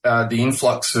represents the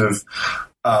influx of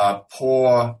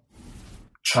poor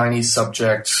Chinese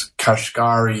subject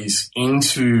Kashgaris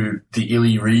into the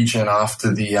Ili region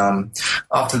after the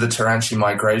Taranchi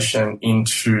migration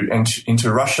into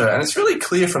Russia. And it's really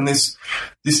clear from this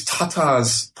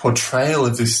Tatar's portrayal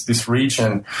of this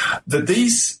region that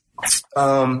these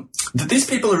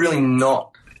people are really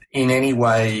not in any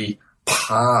way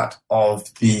part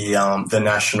of the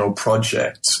national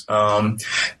project.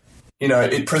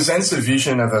 It presents a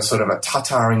vision of a sort of a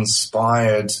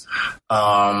Tatar-inspired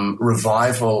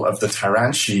revival of the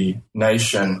Taranchi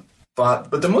nation, but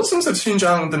the Muslims of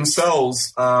Xinjiang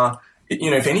themselves are,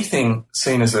 if anything,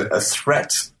 seen as a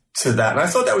threat to that. And I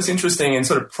thought that was interesting in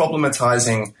sort of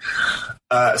problematizing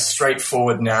a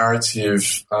straightforward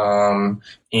narrative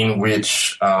in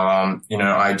which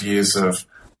ideas of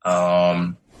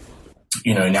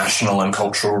national and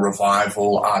cultural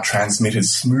revival are transmitted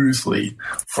smoothly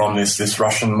from this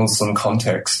Russian Muslim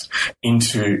context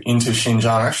into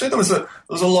Xinjiang. Actually, there was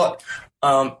a lot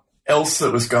else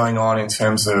that was going on in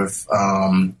terms of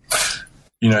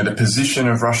the position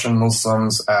of Russian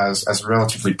Muslims as a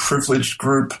relatively privileged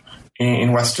group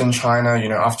in Western China.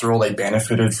 After all, they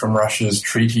benefited from Russia's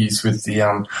treaties with the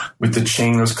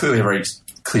Qing. There was clearly a very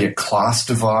clear class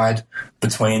divide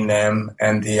between them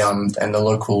and the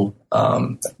local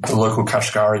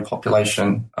Kashgari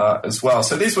population as well.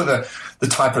 So these were the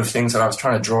type of things that I was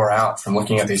trying to draw out from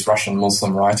looking at these Russian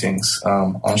Muslim writings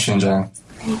on Xinjiang.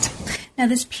 Great. Now,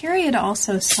 this period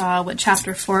also saw what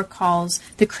Chapter 4 calls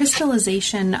the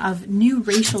crystallization of new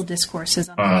racial discourses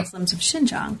on the Muslims of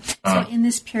Xinjiang. So in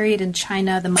this period in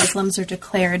China, the Muslims are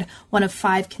declared one of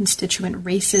 5 constituent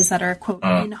races that are, quote,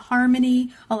 in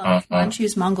harmony, along with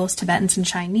Manchus, Mongols, Tibetans, and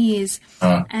Chinese.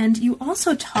 And you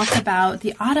also talk about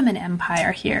the Ottoman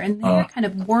Empire here and their kind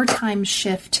of wartime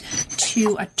shift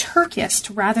to a Turkist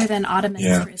rather than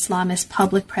Ottomanist or Islamist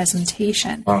public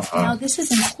presentation. Now, this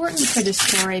is important for this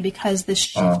story because the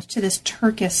shift to this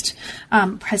Turkist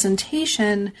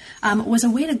presentation was a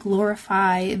way to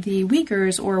glorify the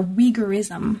Uyghurs or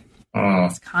Uyghurism in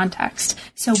this context.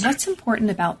 So what's important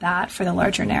about that for the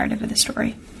larger narrative of the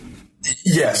story?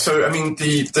 Yeah, so I mean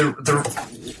the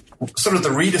sort of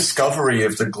the rediscovery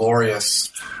of the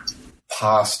glorious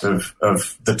past of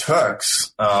the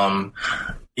Turks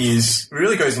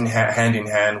really goes hand in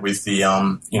hand with the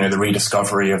the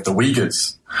rediscovery of the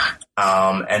Uyghurs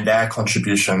and their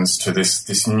contributions to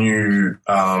this new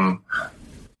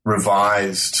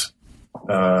revised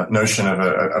notion of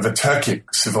a Turkic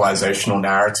civilizational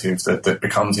narrative that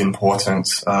becomes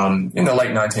important in the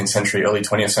late 19th century, early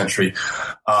 20th century,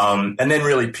 and then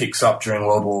really picks up during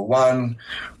World War I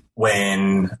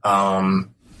when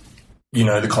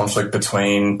the conflict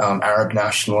between Arab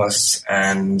nationalists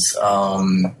and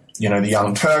the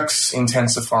Young Turks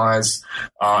intensifies,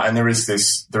 and there is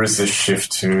this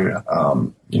shift to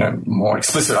more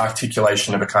explicit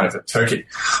articulation of a kind of a Turkic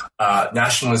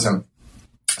nationalism.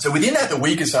 So within that, the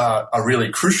Uyghurs are really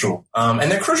crucial,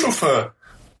 and they're crucial for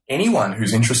anyone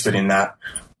who's interested in that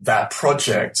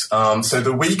project. So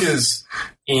the Uyghurs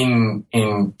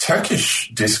in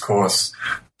Turkish discourse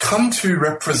come to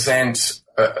represent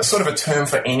a sort of a term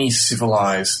for any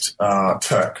civilized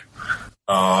Turk.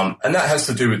 And that has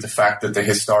to do with the fact that the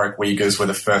historic Uyghurs were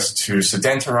the first to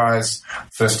sedentarize,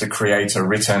 first to create a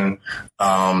written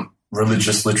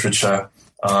religious literature,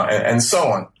 and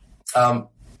so on.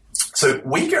 So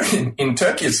Uyghur in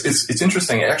Turkey, it's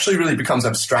interesting. It actually really becomes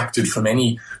abstracted from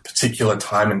any particular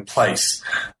time and place,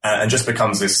 and just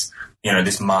becomes this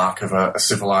mark of a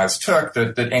civilized Turk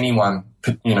that anyone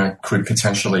could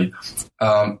potentially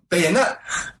be, and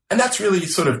that's really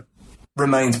sort of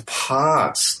remains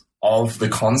part of the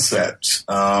concept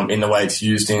in the way it's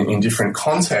used in different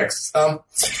contexts.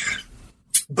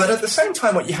 But at the same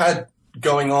time, what you had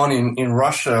going on in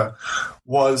Russia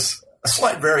was a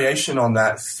slight variation on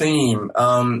that theme.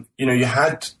 You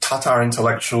had Tatar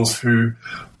intellectuals who,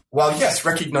 while yes,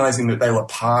 recognizing that they were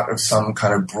part of some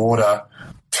kind of broader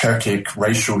Turkic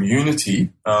racial unity,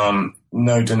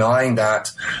 no denying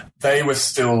that, they were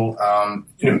still,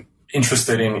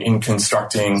 interested in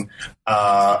constructing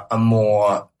a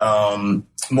more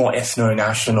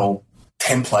ethno-national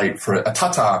template for a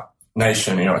Tatar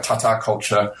nation, a Tatar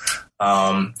culture,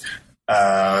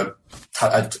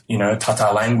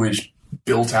 Tatar language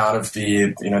built out of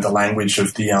the language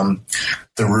of the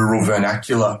rural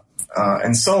vernacular,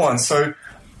 and so on. So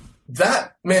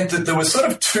that meant that there were sort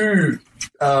of two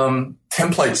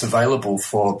templates available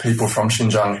for people from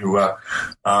Xinjiang who are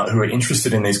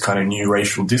interested in these kind of new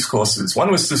racial discourses. One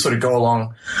was to sort of go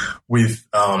along with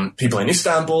people in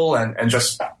Istanbul and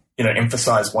just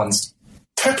emphasize one's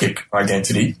Turkic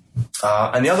identity,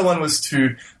 and the other one was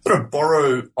to sort of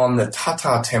borrow on the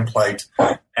Tatar template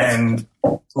and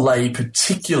lay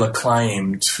particular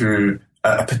claim to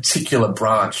a particular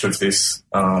branch of this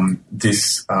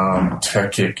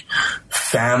Turkic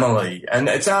family. And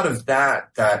it's out of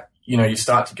that you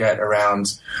start to get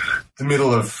around the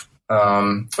middle of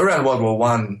around World War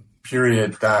I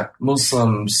period that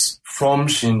Muslims from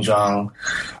Xinjiang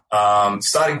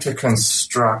starting to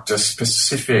construct a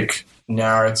specific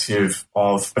narrative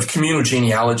of communal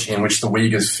genealogy in which the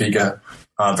Uyghurs figure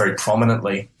very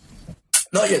prominently.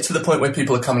 Not yet to the point where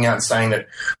people are coming out and saying that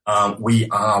we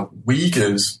are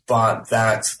Uyghurs, but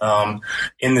that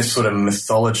in this sort of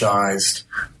mythologized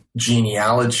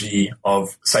genealogy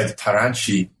of, say, the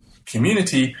Taranchi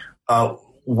community,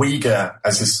 Uyghur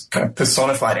as this kind of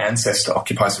personified ancestor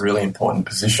occupies a really important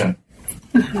position.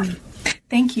 Mm-hmm.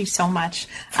 Thank you so much.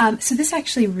 So this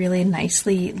actually really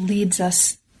nicely leads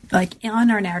us on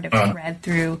our narrative thread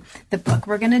through the book.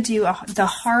 We're going to do the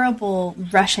horrible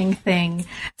rushing thing,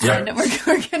 and we're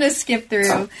going to skip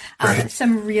through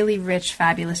some really rich,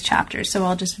 fabulous chapters. So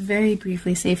I'll just very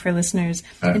briefly say for listeners,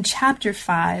 in Chapter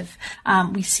 5,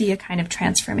 we see a kind of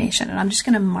transformation, and I'm just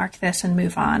going to mark this and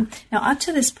move on. Now, up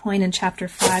to this point in Chapter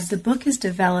 5, the book has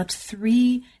developed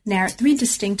three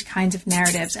distinct kinds of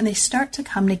narratives, and they start to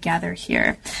come together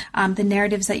here. The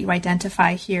narratives that you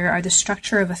identify here are the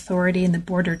structure of authority in the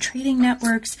border trading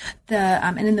networks,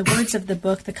 and in the words of the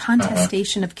book, the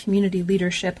contestation of community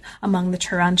leadership among the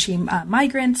Taranchi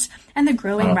migrants, and the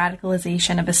growing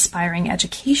radicalization of aspiring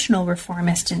educational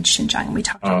reformists in Xinjiang. We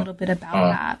talked a little bit about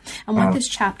that. And what this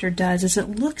chapter does is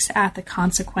it looks at the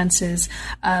consequences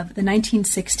of the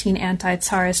 1916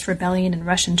 anti-Tsarist rebellion in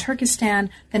Russian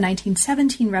Turkestan, the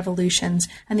 1917 revolutions,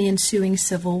 and the ensuing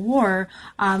civil war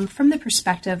from the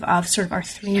perspective of sort of our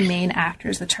three main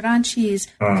actors, the Taranchis,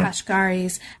 the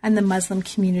Kashgaris, and the Muslim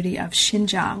community of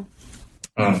Xinjiang.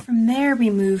 And from there, we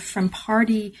move from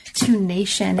party to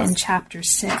nation in Chapter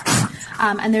 6.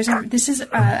 And this is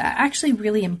actually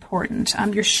really important.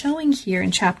 You're showing here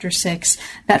in Chapter 6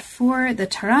 that for the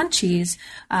Taranchis,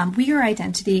 Uyghur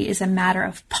identity is a matter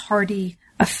of party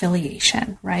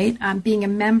affiliation, right? Being a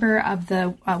member of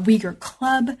the Uyghur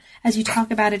Club, as you talk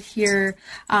about it here,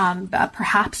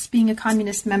 perhaps being a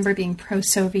communist member, being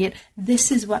pro-Soviet,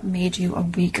 this is what made you a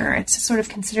Uyghur. It's sort of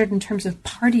considered in terms of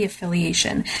party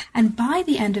affiliation. And by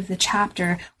the end of the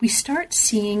chapter, we start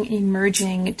seeing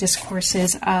emerging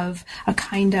discourses of a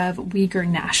kind of Uyghur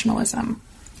nationalism.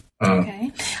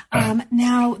 Okay.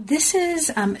 Now, this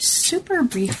is super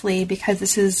briefly, because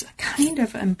this is kind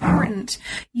of important,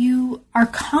 you are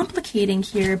complicating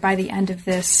here by the end of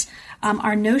this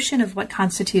our notion of what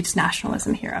constitutes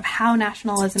nationalism here, of how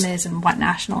nationalism is and what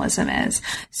nationalism is.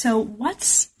 So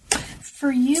what's,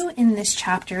 for you in this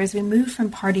chapter, as we move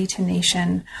from party to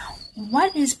nation,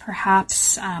 what is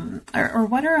perhaps, or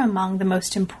what are among the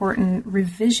most important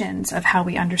revisions of how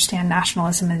we understand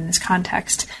nationalism in this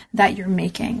context that you're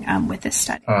making with this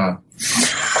study?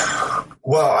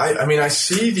 Well, I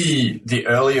see the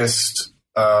earliest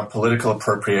political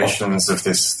appropriations of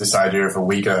this idea of a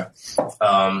Uyghur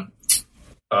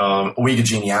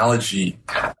genealogy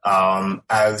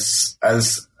as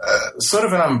sort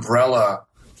of an umbrella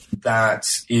that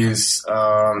is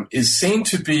seen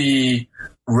to be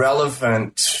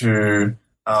relevant to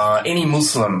any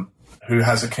Muslim who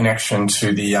has a connection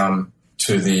to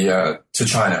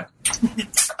China.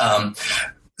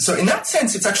 So in that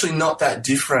sense, it's actually not that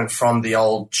different from the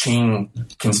old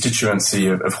Qing constituency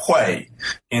of Hui,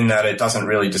 in that it doesn't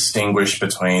really distinguish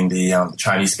between the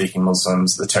Chinese-speaking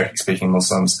Muslims, the Turkic-speaking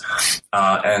Muslims,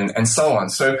 and so on.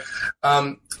 So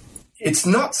it's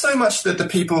not so much that the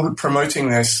people who are promoting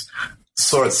this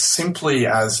saw it simply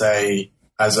as a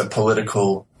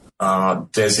political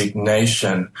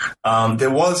designation. There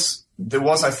was,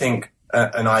 I think,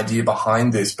 an idea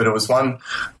behind this, but it was one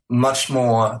much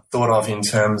more thought of in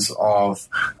terms of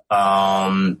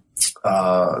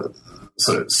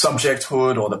sort of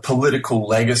subjecthood or the political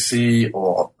legacy,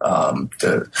 or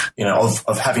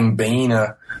of having been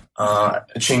a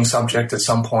Qing subject at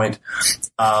some point.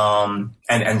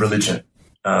 and religion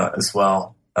as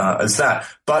well as that.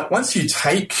 But once you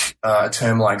take a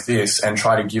term like this and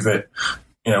try to give it,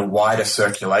 wider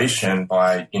circulation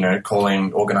by,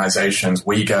 calling organizations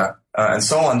Uyghur and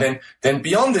so on, then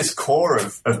beyond this core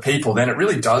of people, then it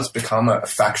really does become a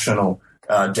factional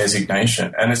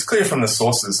designation. And it's clear from the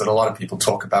sources that a lot of people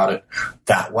talk about it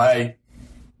that way.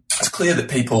 It's clear that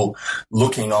people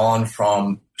looking on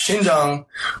from Xinjiang,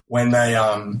 when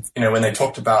they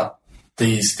talked about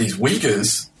these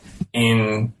Uyghurs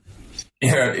in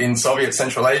Soviet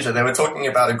Central Asia, they were talking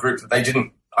about a group that they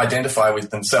didn't identify with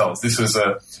themselves. This was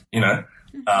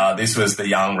this was the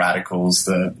young radicals,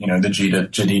 the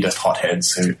Jadidist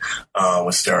hotheads who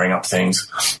were stirring up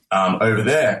things over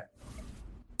there,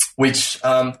 which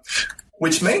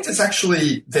means it's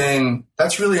actually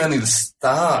that's really only the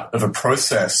start of a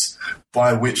process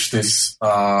by which this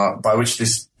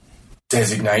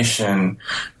designation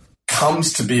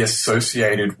comes to be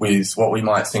associated with what we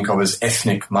might think of as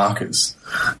ethnic markers,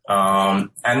 and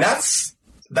that's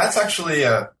actually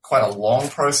quite a long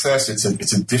process. It's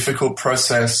a difficult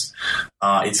process.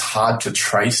 It's hard to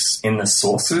trace in the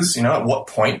sources. At what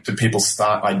point do people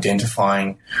start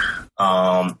identifying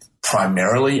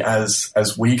primarily as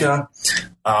Uyghur?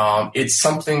 It's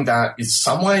something that is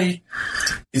some way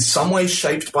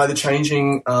shaped by the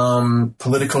changing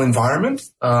political environment.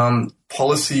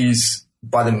 Policies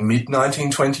by the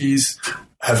mid-1920s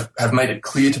have made it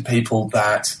clear to people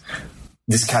that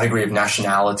this category of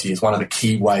nationality is one of the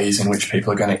key ways in which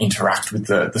people are going to interact with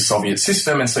the Soviet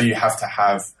system. And so you have to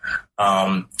have,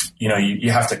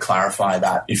 you have to clarify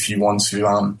that if you want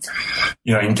to,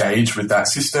 engage with that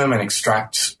system and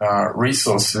extract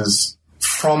resources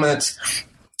from it.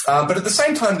 But at the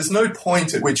same time, there's no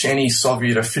point at which any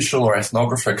Soviet official or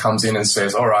ethnographer comes in and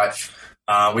says, all right,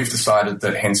 we've decided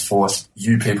that henceforth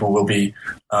you people will be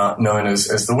known as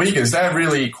the Uyghurs. They're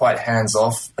really quite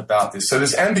hands-off about this. So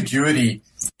there's ambiguity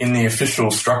in the official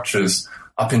structures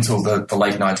up until the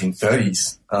late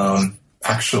 1930s,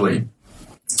 actually.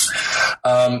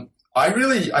 I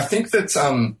think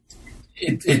that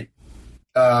it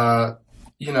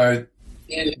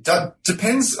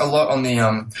depends a lot on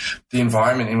the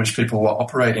environment in which people were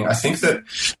operating. I think that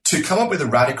to come up with a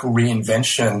radical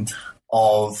reinvention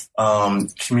of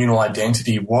communal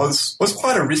identity was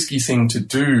quite a risky thing to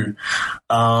do,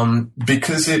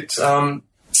 because it, in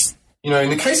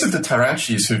the case of the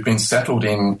Taranchis, who've been settled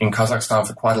in Kazakhstan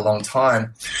for quite a long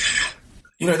time,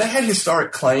 they had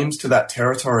historic claims to that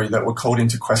territory that were called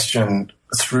into question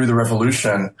through the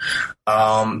revolution,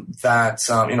 that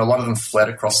a lot of them fled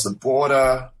across the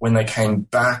border. When they came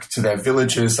back to their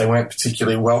villages, they weren't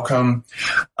particularly welcome.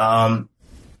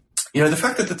 The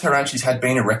fact that the Taranchis had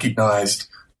been a recognized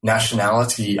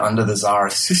nationality under the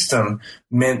Tsarist system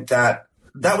meant that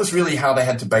was really how they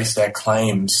had to base their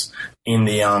claims in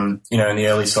the in the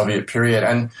early Soviet period.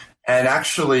 And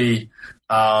actually,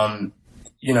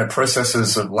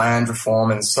 processes of land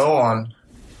reform and so on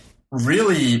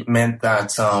really meant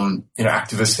that,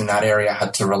 activists in that area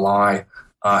had to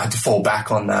had to fall back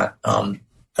on that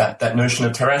notion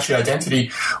of Taranchi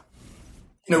identity.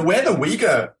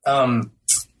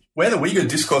 Where the Uyghur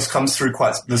discourse comes through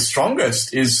quite the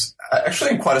strongest is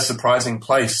actually in quite a surprising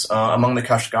place among the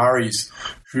Kashgaris,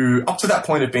 who up to that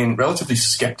point have been relatively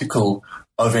skeptical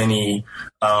of any,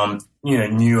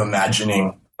 new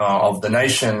imagining of the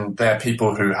nation. They're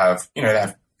people who have, they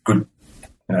have good,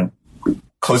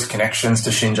 close connections to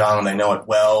Xinjiang and they know it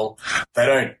well. They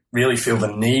don't really feel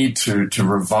the need to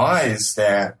revise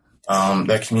their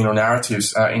communal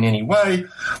narratives in any way.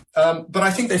 But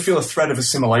I think they feel a threat of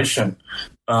assimilation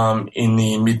in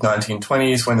the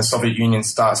mid-1920s when the Soviet Union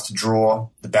starts to draw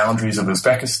the boundaries of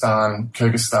Uzbekistan,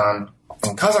 Kyrgyzstan,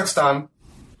 and Kazakhstan.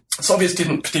 Soviets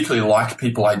didn't particularly like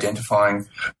people identifying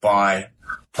by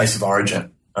place of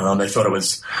origin. They thought it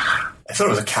was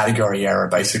a category error,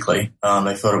 basically.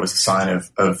 They thought it was a sign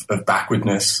of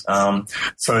backwardness.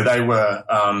 So they were,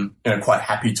 quite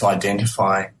happy to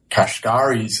identify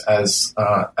Kashgaris as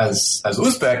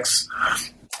Uzbeks,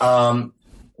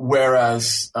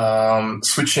 whereas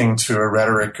switching to a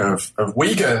rhetoric of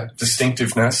Uyghur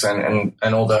distinctiveness and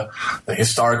all the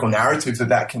historical narrative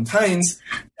that contains,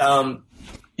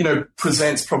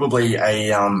 presents probably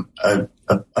a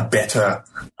better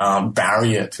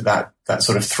barrier to that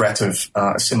sort of threat of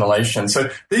assimilation. So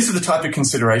these are the type of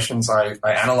considerations I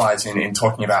analyze in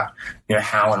talking about,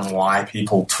 how and why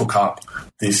people took up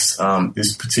this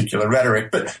particular rhetoric.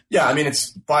 But yeah,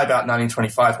 it's by about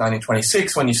 1925,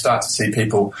 1926 when you start to see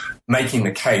people making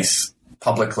the case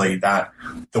publicly that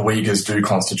the Uyghurs do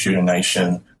constitute a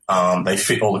nation they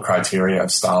fit all the criteria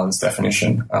of Stalin's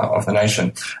definition of the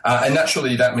nation. And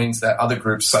naturally, that means that other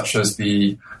groups such as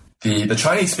the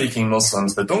Chinese-speaking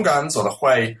Muslims, the Dongans or the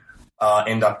Hui,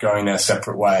 end up going their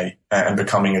separate way and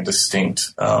becoming a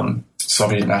distinct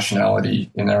Soviet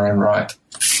nationality in their own right.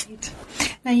 Right.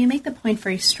 Now, you make the point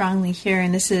very strongly here,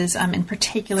 and this is in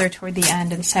particular toward the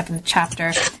end of the 7th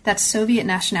chapter, that Soviet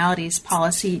nationalities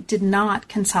policy did not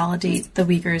consolidate the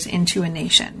Uyghurs into a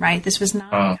nation, right? This was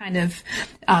not a kind of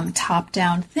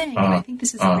top-down thing, and I think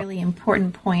this is a really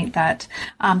important point that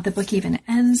the book even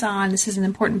ends on. This is an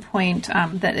important point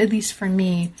that, at least for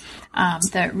me,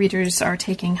 that readers are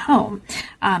taking home.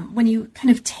 When you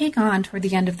kind of take on toward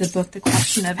the end of the book the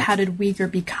question of how did Uyghur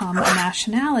become a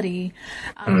nationality,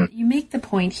 you make the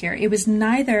point here. It was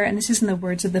neither, and this is in the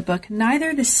words of the book,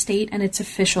 neither the state and its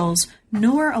officials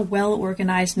nor a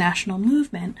well-organized national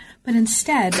movement, but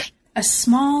instead a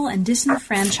small and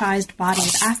disenfranchised body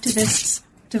of activists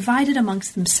divided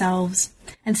amongst themselves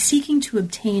and seeking to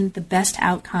obtain the best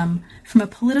outcome from a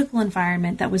political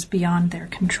environment that was beyond their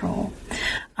control.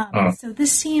 So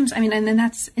this seems, and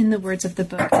that's in the words of the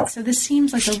book. So this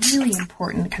seems like a really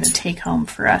important kind of take home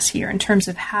for us here in terms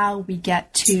of how we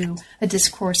get to a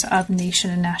discourse of nation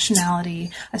and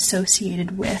nationality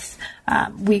associated with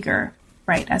Uyghur,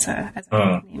 right, as a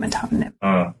name and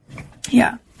toponym.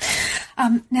 Yeah.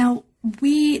 Now,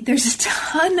 there's a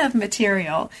ton of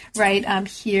material, right,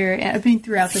 here,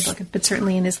 throughout the book, but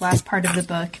certainly in this last part of the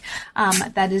book,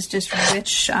 that is just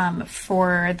rich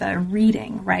for the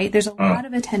reading, right? There's a lot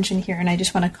of attention here, and I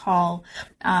just want to call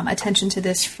attention to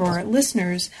this for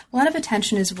listeners, a lot of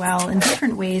attention as well in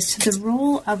different ways to the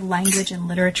role of language and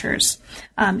literatures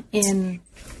in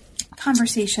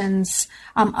conversations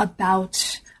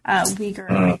about Uyghur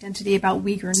identity, about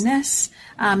Uyghurness.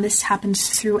 This happens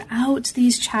throughout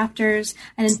these chapters,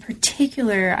 and in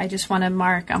particular, I just want to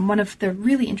mark one of the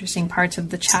really interesting parts of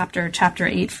the chapter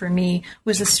 8 for me,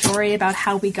 was a story about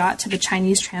how we got to the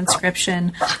Chinese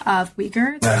transcription of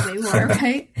Uyghur, the Weiwur,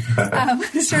 right?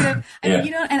 Sort of,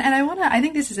 I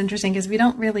think this is interesting because we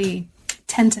don't really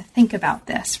tend to think about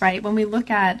this, right? When we look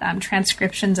at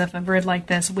transcriptions of a word like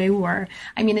this, Weiwur,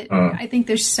 I think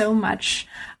there's so much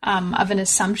of an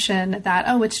assumption that,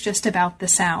 it's just about the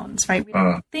sounds, right? We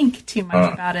don't think too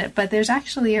much about it, but there's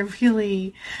actually a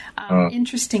really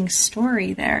interesting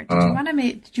story there. Did you want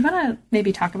to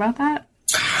maybe talk about that?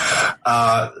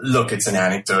 Look, it's an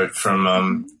anecdote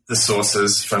from the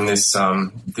sources from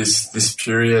this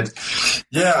period.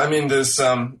 Yeah,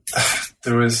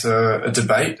 there was a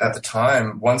debate at the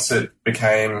time. Once it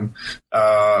became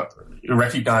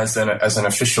recognized as an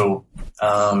official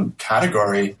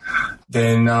category,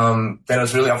 then it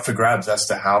was really up for grabs as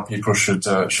to how people should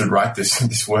write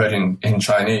this word in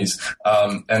Chinese.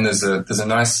 And there's a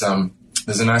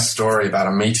nice story about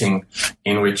a meeting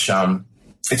in which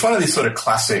it's one of these sort of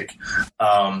classic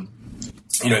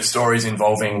stories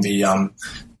involving the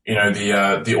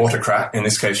autocrat, in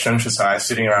this case Chen Shicai,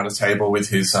 sitting around a table with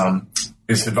his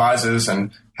advisors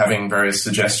and having various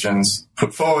suggestions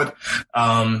put forward,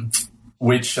 one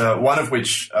of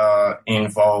which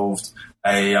involved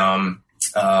the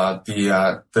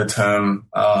term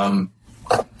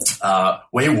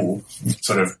Weiwu,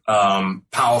 sort of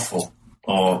powerful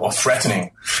or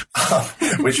threatening,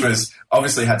 which was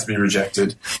obviously had to be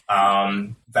rejected.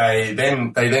 They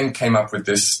then came up with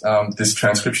this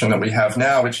transcription that we have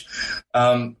now, which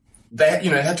they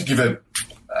had to give a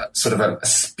sort of a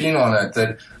spin on it.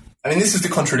 That this is the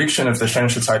contradiction of the Chen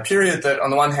Shicai period. That on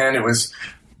the one hand, it was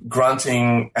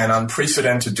granting an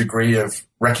unprecedented degree of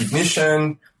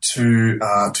recognition to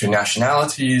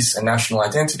nationalities and national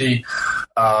identity,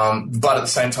 but at the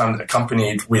same time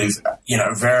accompanied with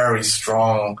very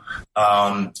strong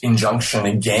injunction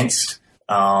against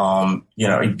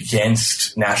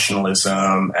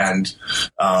nationalism and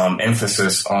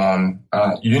emphasis on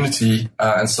unity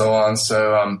and so on.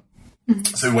 So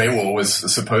Weiwur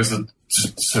was supposed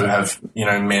to have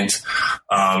meant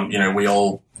we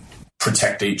all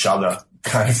protect each other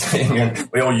kind of thing, and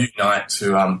we all unite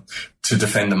to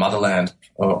defend the motherland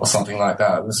or something like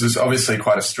that. This is obviously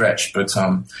quite a stretch, but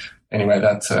anyway,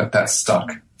 that stuck.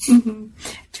 Mm-hmm.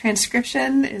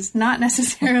 Transcription is not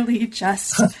necessarily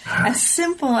just as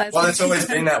simple as. Well, it's always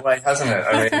been that way, hasn't it?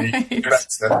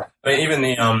 Right. Even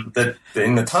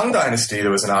in the Tang Dynasty,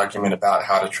 there was an argument about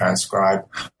how to transcribe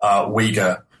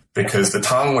Uyghur, because the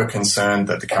Tang were concerned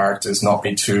that the characters not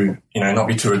be too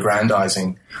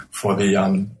aggrandizing for the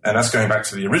and that's going back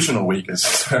to the original Uyghurs.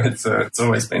 So it's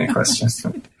always been a question.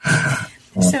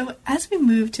 So as we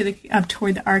move to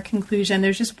toward our conclusion,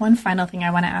 there's just one final thing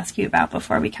I want to ask you about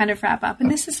before we kind of wrap up,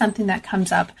 and this is something that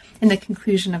comes up in the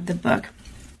conclusion of the book.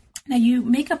 Now, you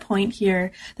make a point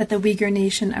here that the Uyghur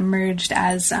nation emerged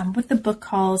as what the book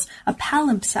calls a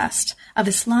palimpsest of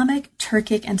Islamic,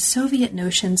 Turkic, and Soviet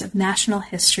notions of national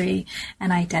history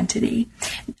and identity.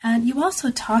 And you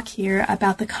also talk here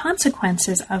about the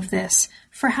consequences of this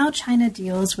for how China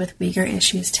deals with Uyghur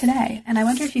issues today. And I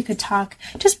wonder if you could talk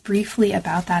just briefly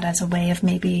about that as a way of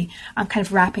maybe kind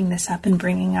of wrapping this up and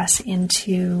bringing us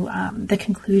into the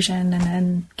conclusion and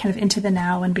then kind of into the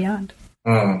now and beyond.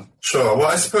 Sure. Well,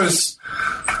 I suppose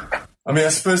the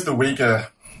Uyghur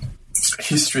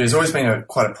history has always been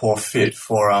quite a poor fit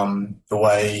for the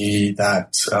way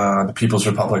that the People's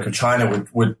Republic of China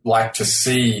would like to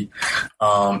see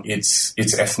its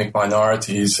ethnic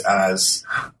minorities as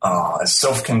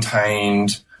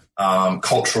self-contained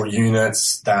cultural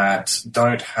units that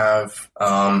don't have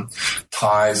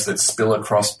ties that spill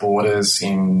across borders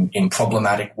in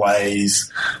problematic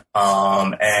ways,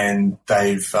 and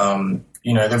they've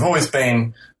always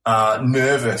been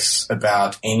nervous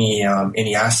about any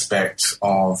aspect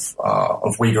of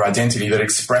Uyghur identity that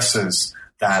expresses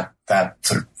that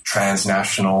sort of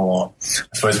transnational, or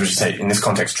I suppose we should say in this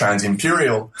context,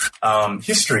 trans-imperial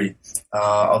history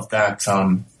of that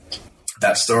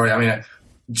story. I mean,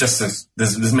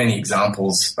 there's many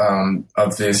examples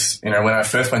of this. When I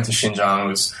first went to Xinjiang, it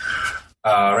was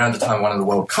around the time of one of the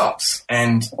World Cups,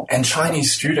 and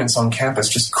Chinese students on campus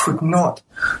just could not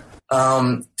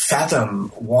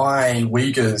fathom why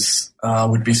Uyghurs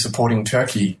would be supporting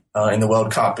Turkey in the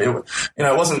World Cup. It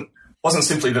wasn't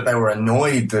simply that they were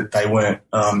annoyed that they weren't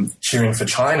cheering for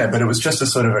China, but it was just a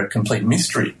sort of a complete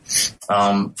mystery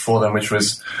for them, which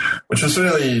was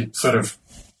really sort of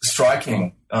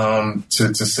striking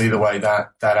to see the way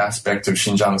that aspect of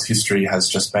Xinjiang's history has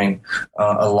just been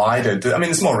elided. I mean,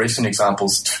 there's more recent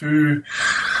examples too.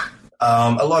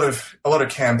 A lot of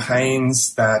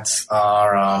campaigns that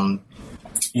are,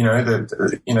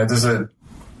 there's a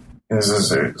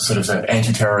sort of an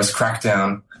anti-terrorist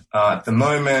crackdown at the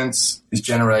moment is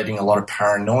generating a lot of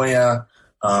paranoia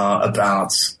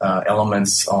about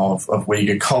elements of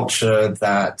Uyghur culture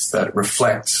that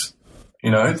reflect,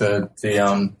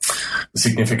 the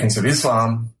significance of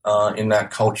Islam in that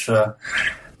culture.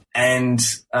 And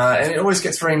it always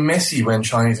gets very messy when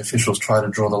Chinese officials try to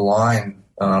draw the line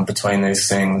between these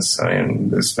things. I mean,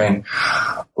 there's been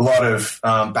a lot of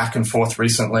back and forth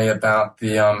recently about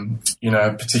the,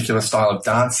 particular style of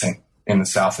dancing in the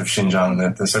south of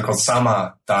Xinjiang, the so-called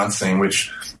Sama dancing,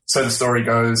 which, so the story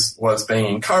goes, was being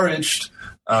encouraged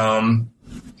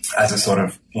as a sort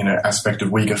of, aspect of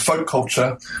Uyghur folk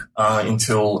culture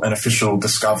until an official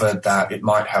discovered that it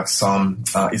might have some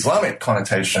Islamic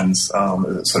connotations,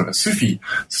 sort of a Sufi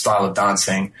style of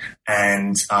dancing,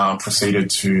 and proceeded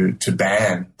to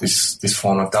ban this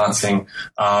form of dancing.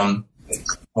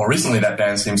 More recently, that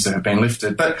ban seems to have been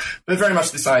lifted, but very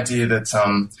much this idea that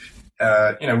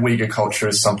Uyghur culture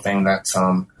is something that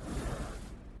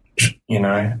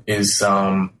is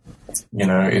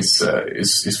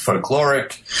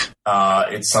folkloric.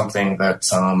 It's something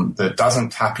that doesn't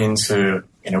tap into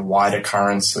wider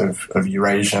currents of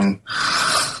Eurasian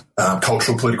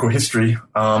cultural political history,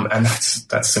 and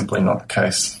that's simply not the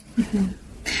case. Mm-hmm.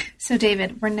 So,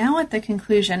 David, we're now at the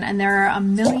conclusion, and there are a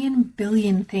million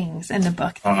billion things in the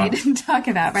book that we didn't talk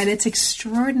about, right? It's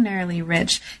extraordinarily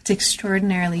rich. It's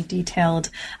extraordinarily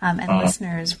detailed, and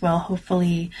listeners will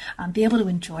hopefully be able to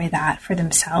enjoy that for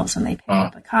themselves when they pick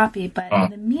up a copy. But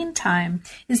in the meantime,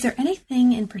 is there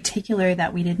anything in particular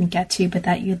that we didn't get to, but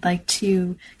that you'd like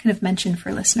to kind of mention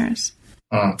for listeners?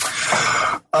 Look,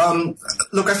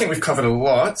 I think we've covered a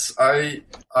lot.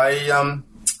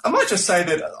 I might just say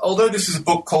that although this is a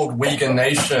book called Uyghur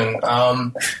Nation,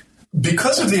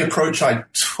 because of the approach I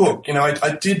took,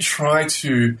 I did try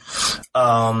to,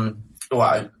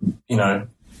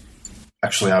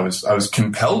 actually I was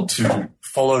compelled to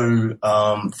follow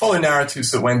narratives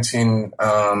that went in,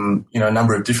 a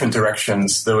number of different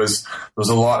directions. There was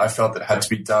a lot I felt that had to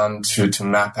be done to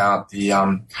map out the,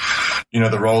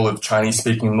 the role of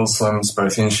Chinese-speaking Muslims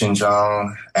both in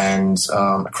Xinjiang and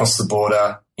across the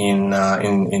border in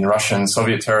Russian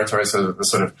Soviet territory, so the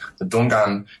sort of the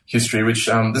Dongan history, which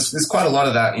there's quite a lot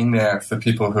of that in there for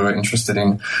people who are interested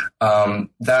in that.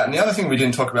 And the other thing we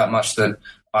didn't talk about much that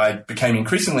I became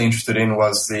increasingly interested in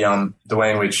was the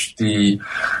way in which the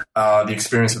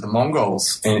experience of the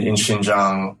Mongols in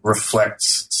Xinjiang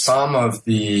reflects some of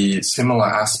the similar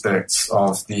aspects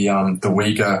of the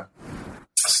Uyghur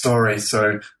story.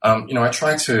 So, I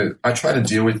try to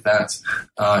deal with that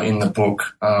in the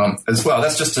book as well.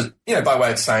 That's just by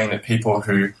way of saying that people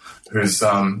who's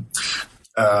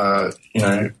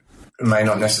may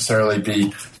not necessarily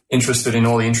be interested in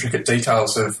all the intricate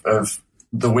details of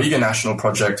the Uyghur National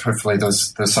Project. Hopefully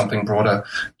there's something broader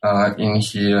in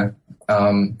here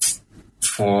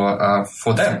for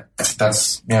them.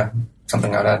 That's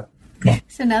something I'd add. Yeah.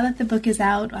 So now that the book is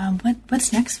out,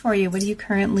 what's next for you? What are you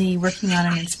currently working on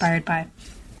and inspired by?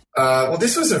 Well,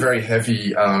 this was a very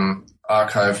heavy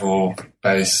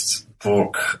archival-based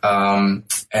book,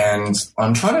 and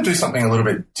I'm trying to do something a little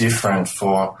bit different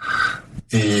for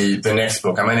the next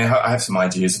book. I mean, I have some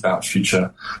ideas about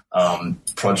future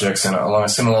projects and along a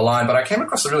similar line, but I came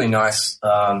across a really nice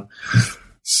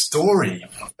story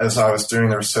as I was doing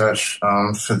the research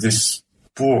for this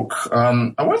book.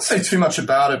 I won't say too much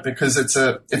about it because it's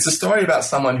a story about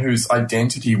someone whose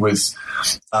identity was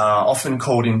often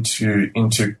called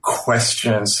into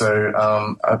question. So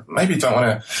I maybe don't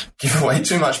want to give away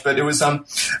too much, but it was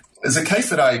there's a case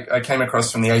that I came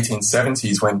across from the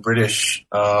 1870s when British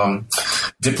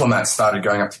diplomats started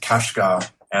going up to Kashgar.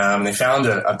 They found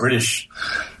a British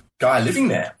guy living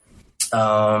there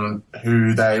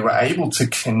who they were able to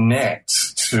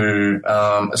connect to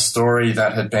a story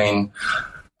that had been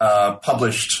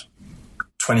published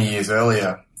 20 years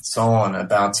earlier, so on,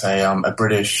 about a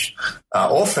British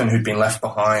orphan who'd been left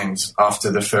behind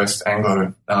after the first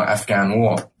Anglo-Afghan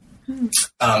War.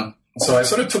 So I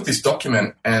sort of took this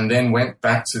document and then went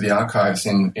back to the archives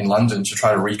in London to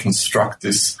try to reconstruct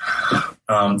this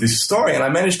story, and I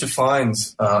managed to find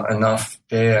enough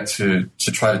there to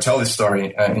try to tell this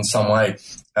story in some way.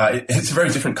 It's a very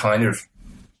different kind of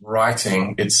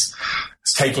writing. It's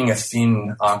taking a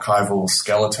thin archival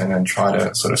skeleton and try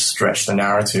to sort of stretch the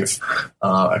narrative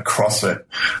across it.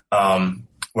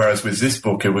 Whereas with this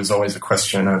book, it was always a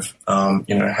question of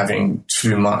having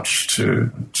too much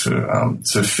to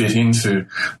fit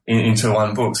into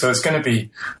one book. So it's going to be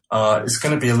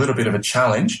a little bit of a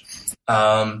challenge,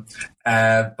 but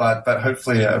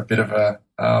hopefully a bit of a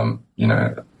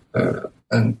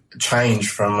change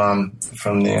from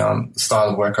the style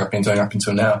of work I've been doing up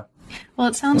until now. Well,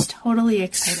 it sounds totally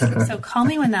exciting. So call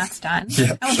me when that's done.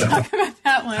 Yeah, I will talk about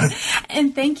that one.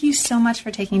 And thank you so much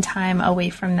for taking time away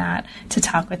from that to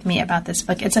talk with me about this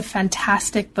book. It's a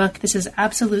fantastic book. This is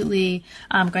absolutely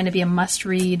going to be a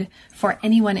must-read for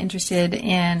anyone interested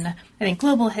in, I think,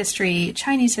 global history,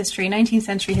 Chinese history, 19th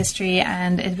century history,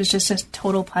 and it was just a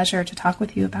total pleasure to talk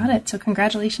with you about it. So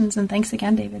congratulations and thanks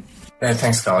again, David. Yeah,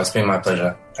 thanks, Carl. It's been my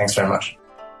pleasure. Thanks very much.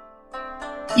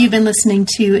 You've been listening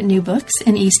to New Books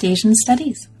in East Asian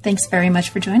Studies. Thanks very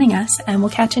much for joining us, and we'll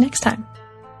catch you next time.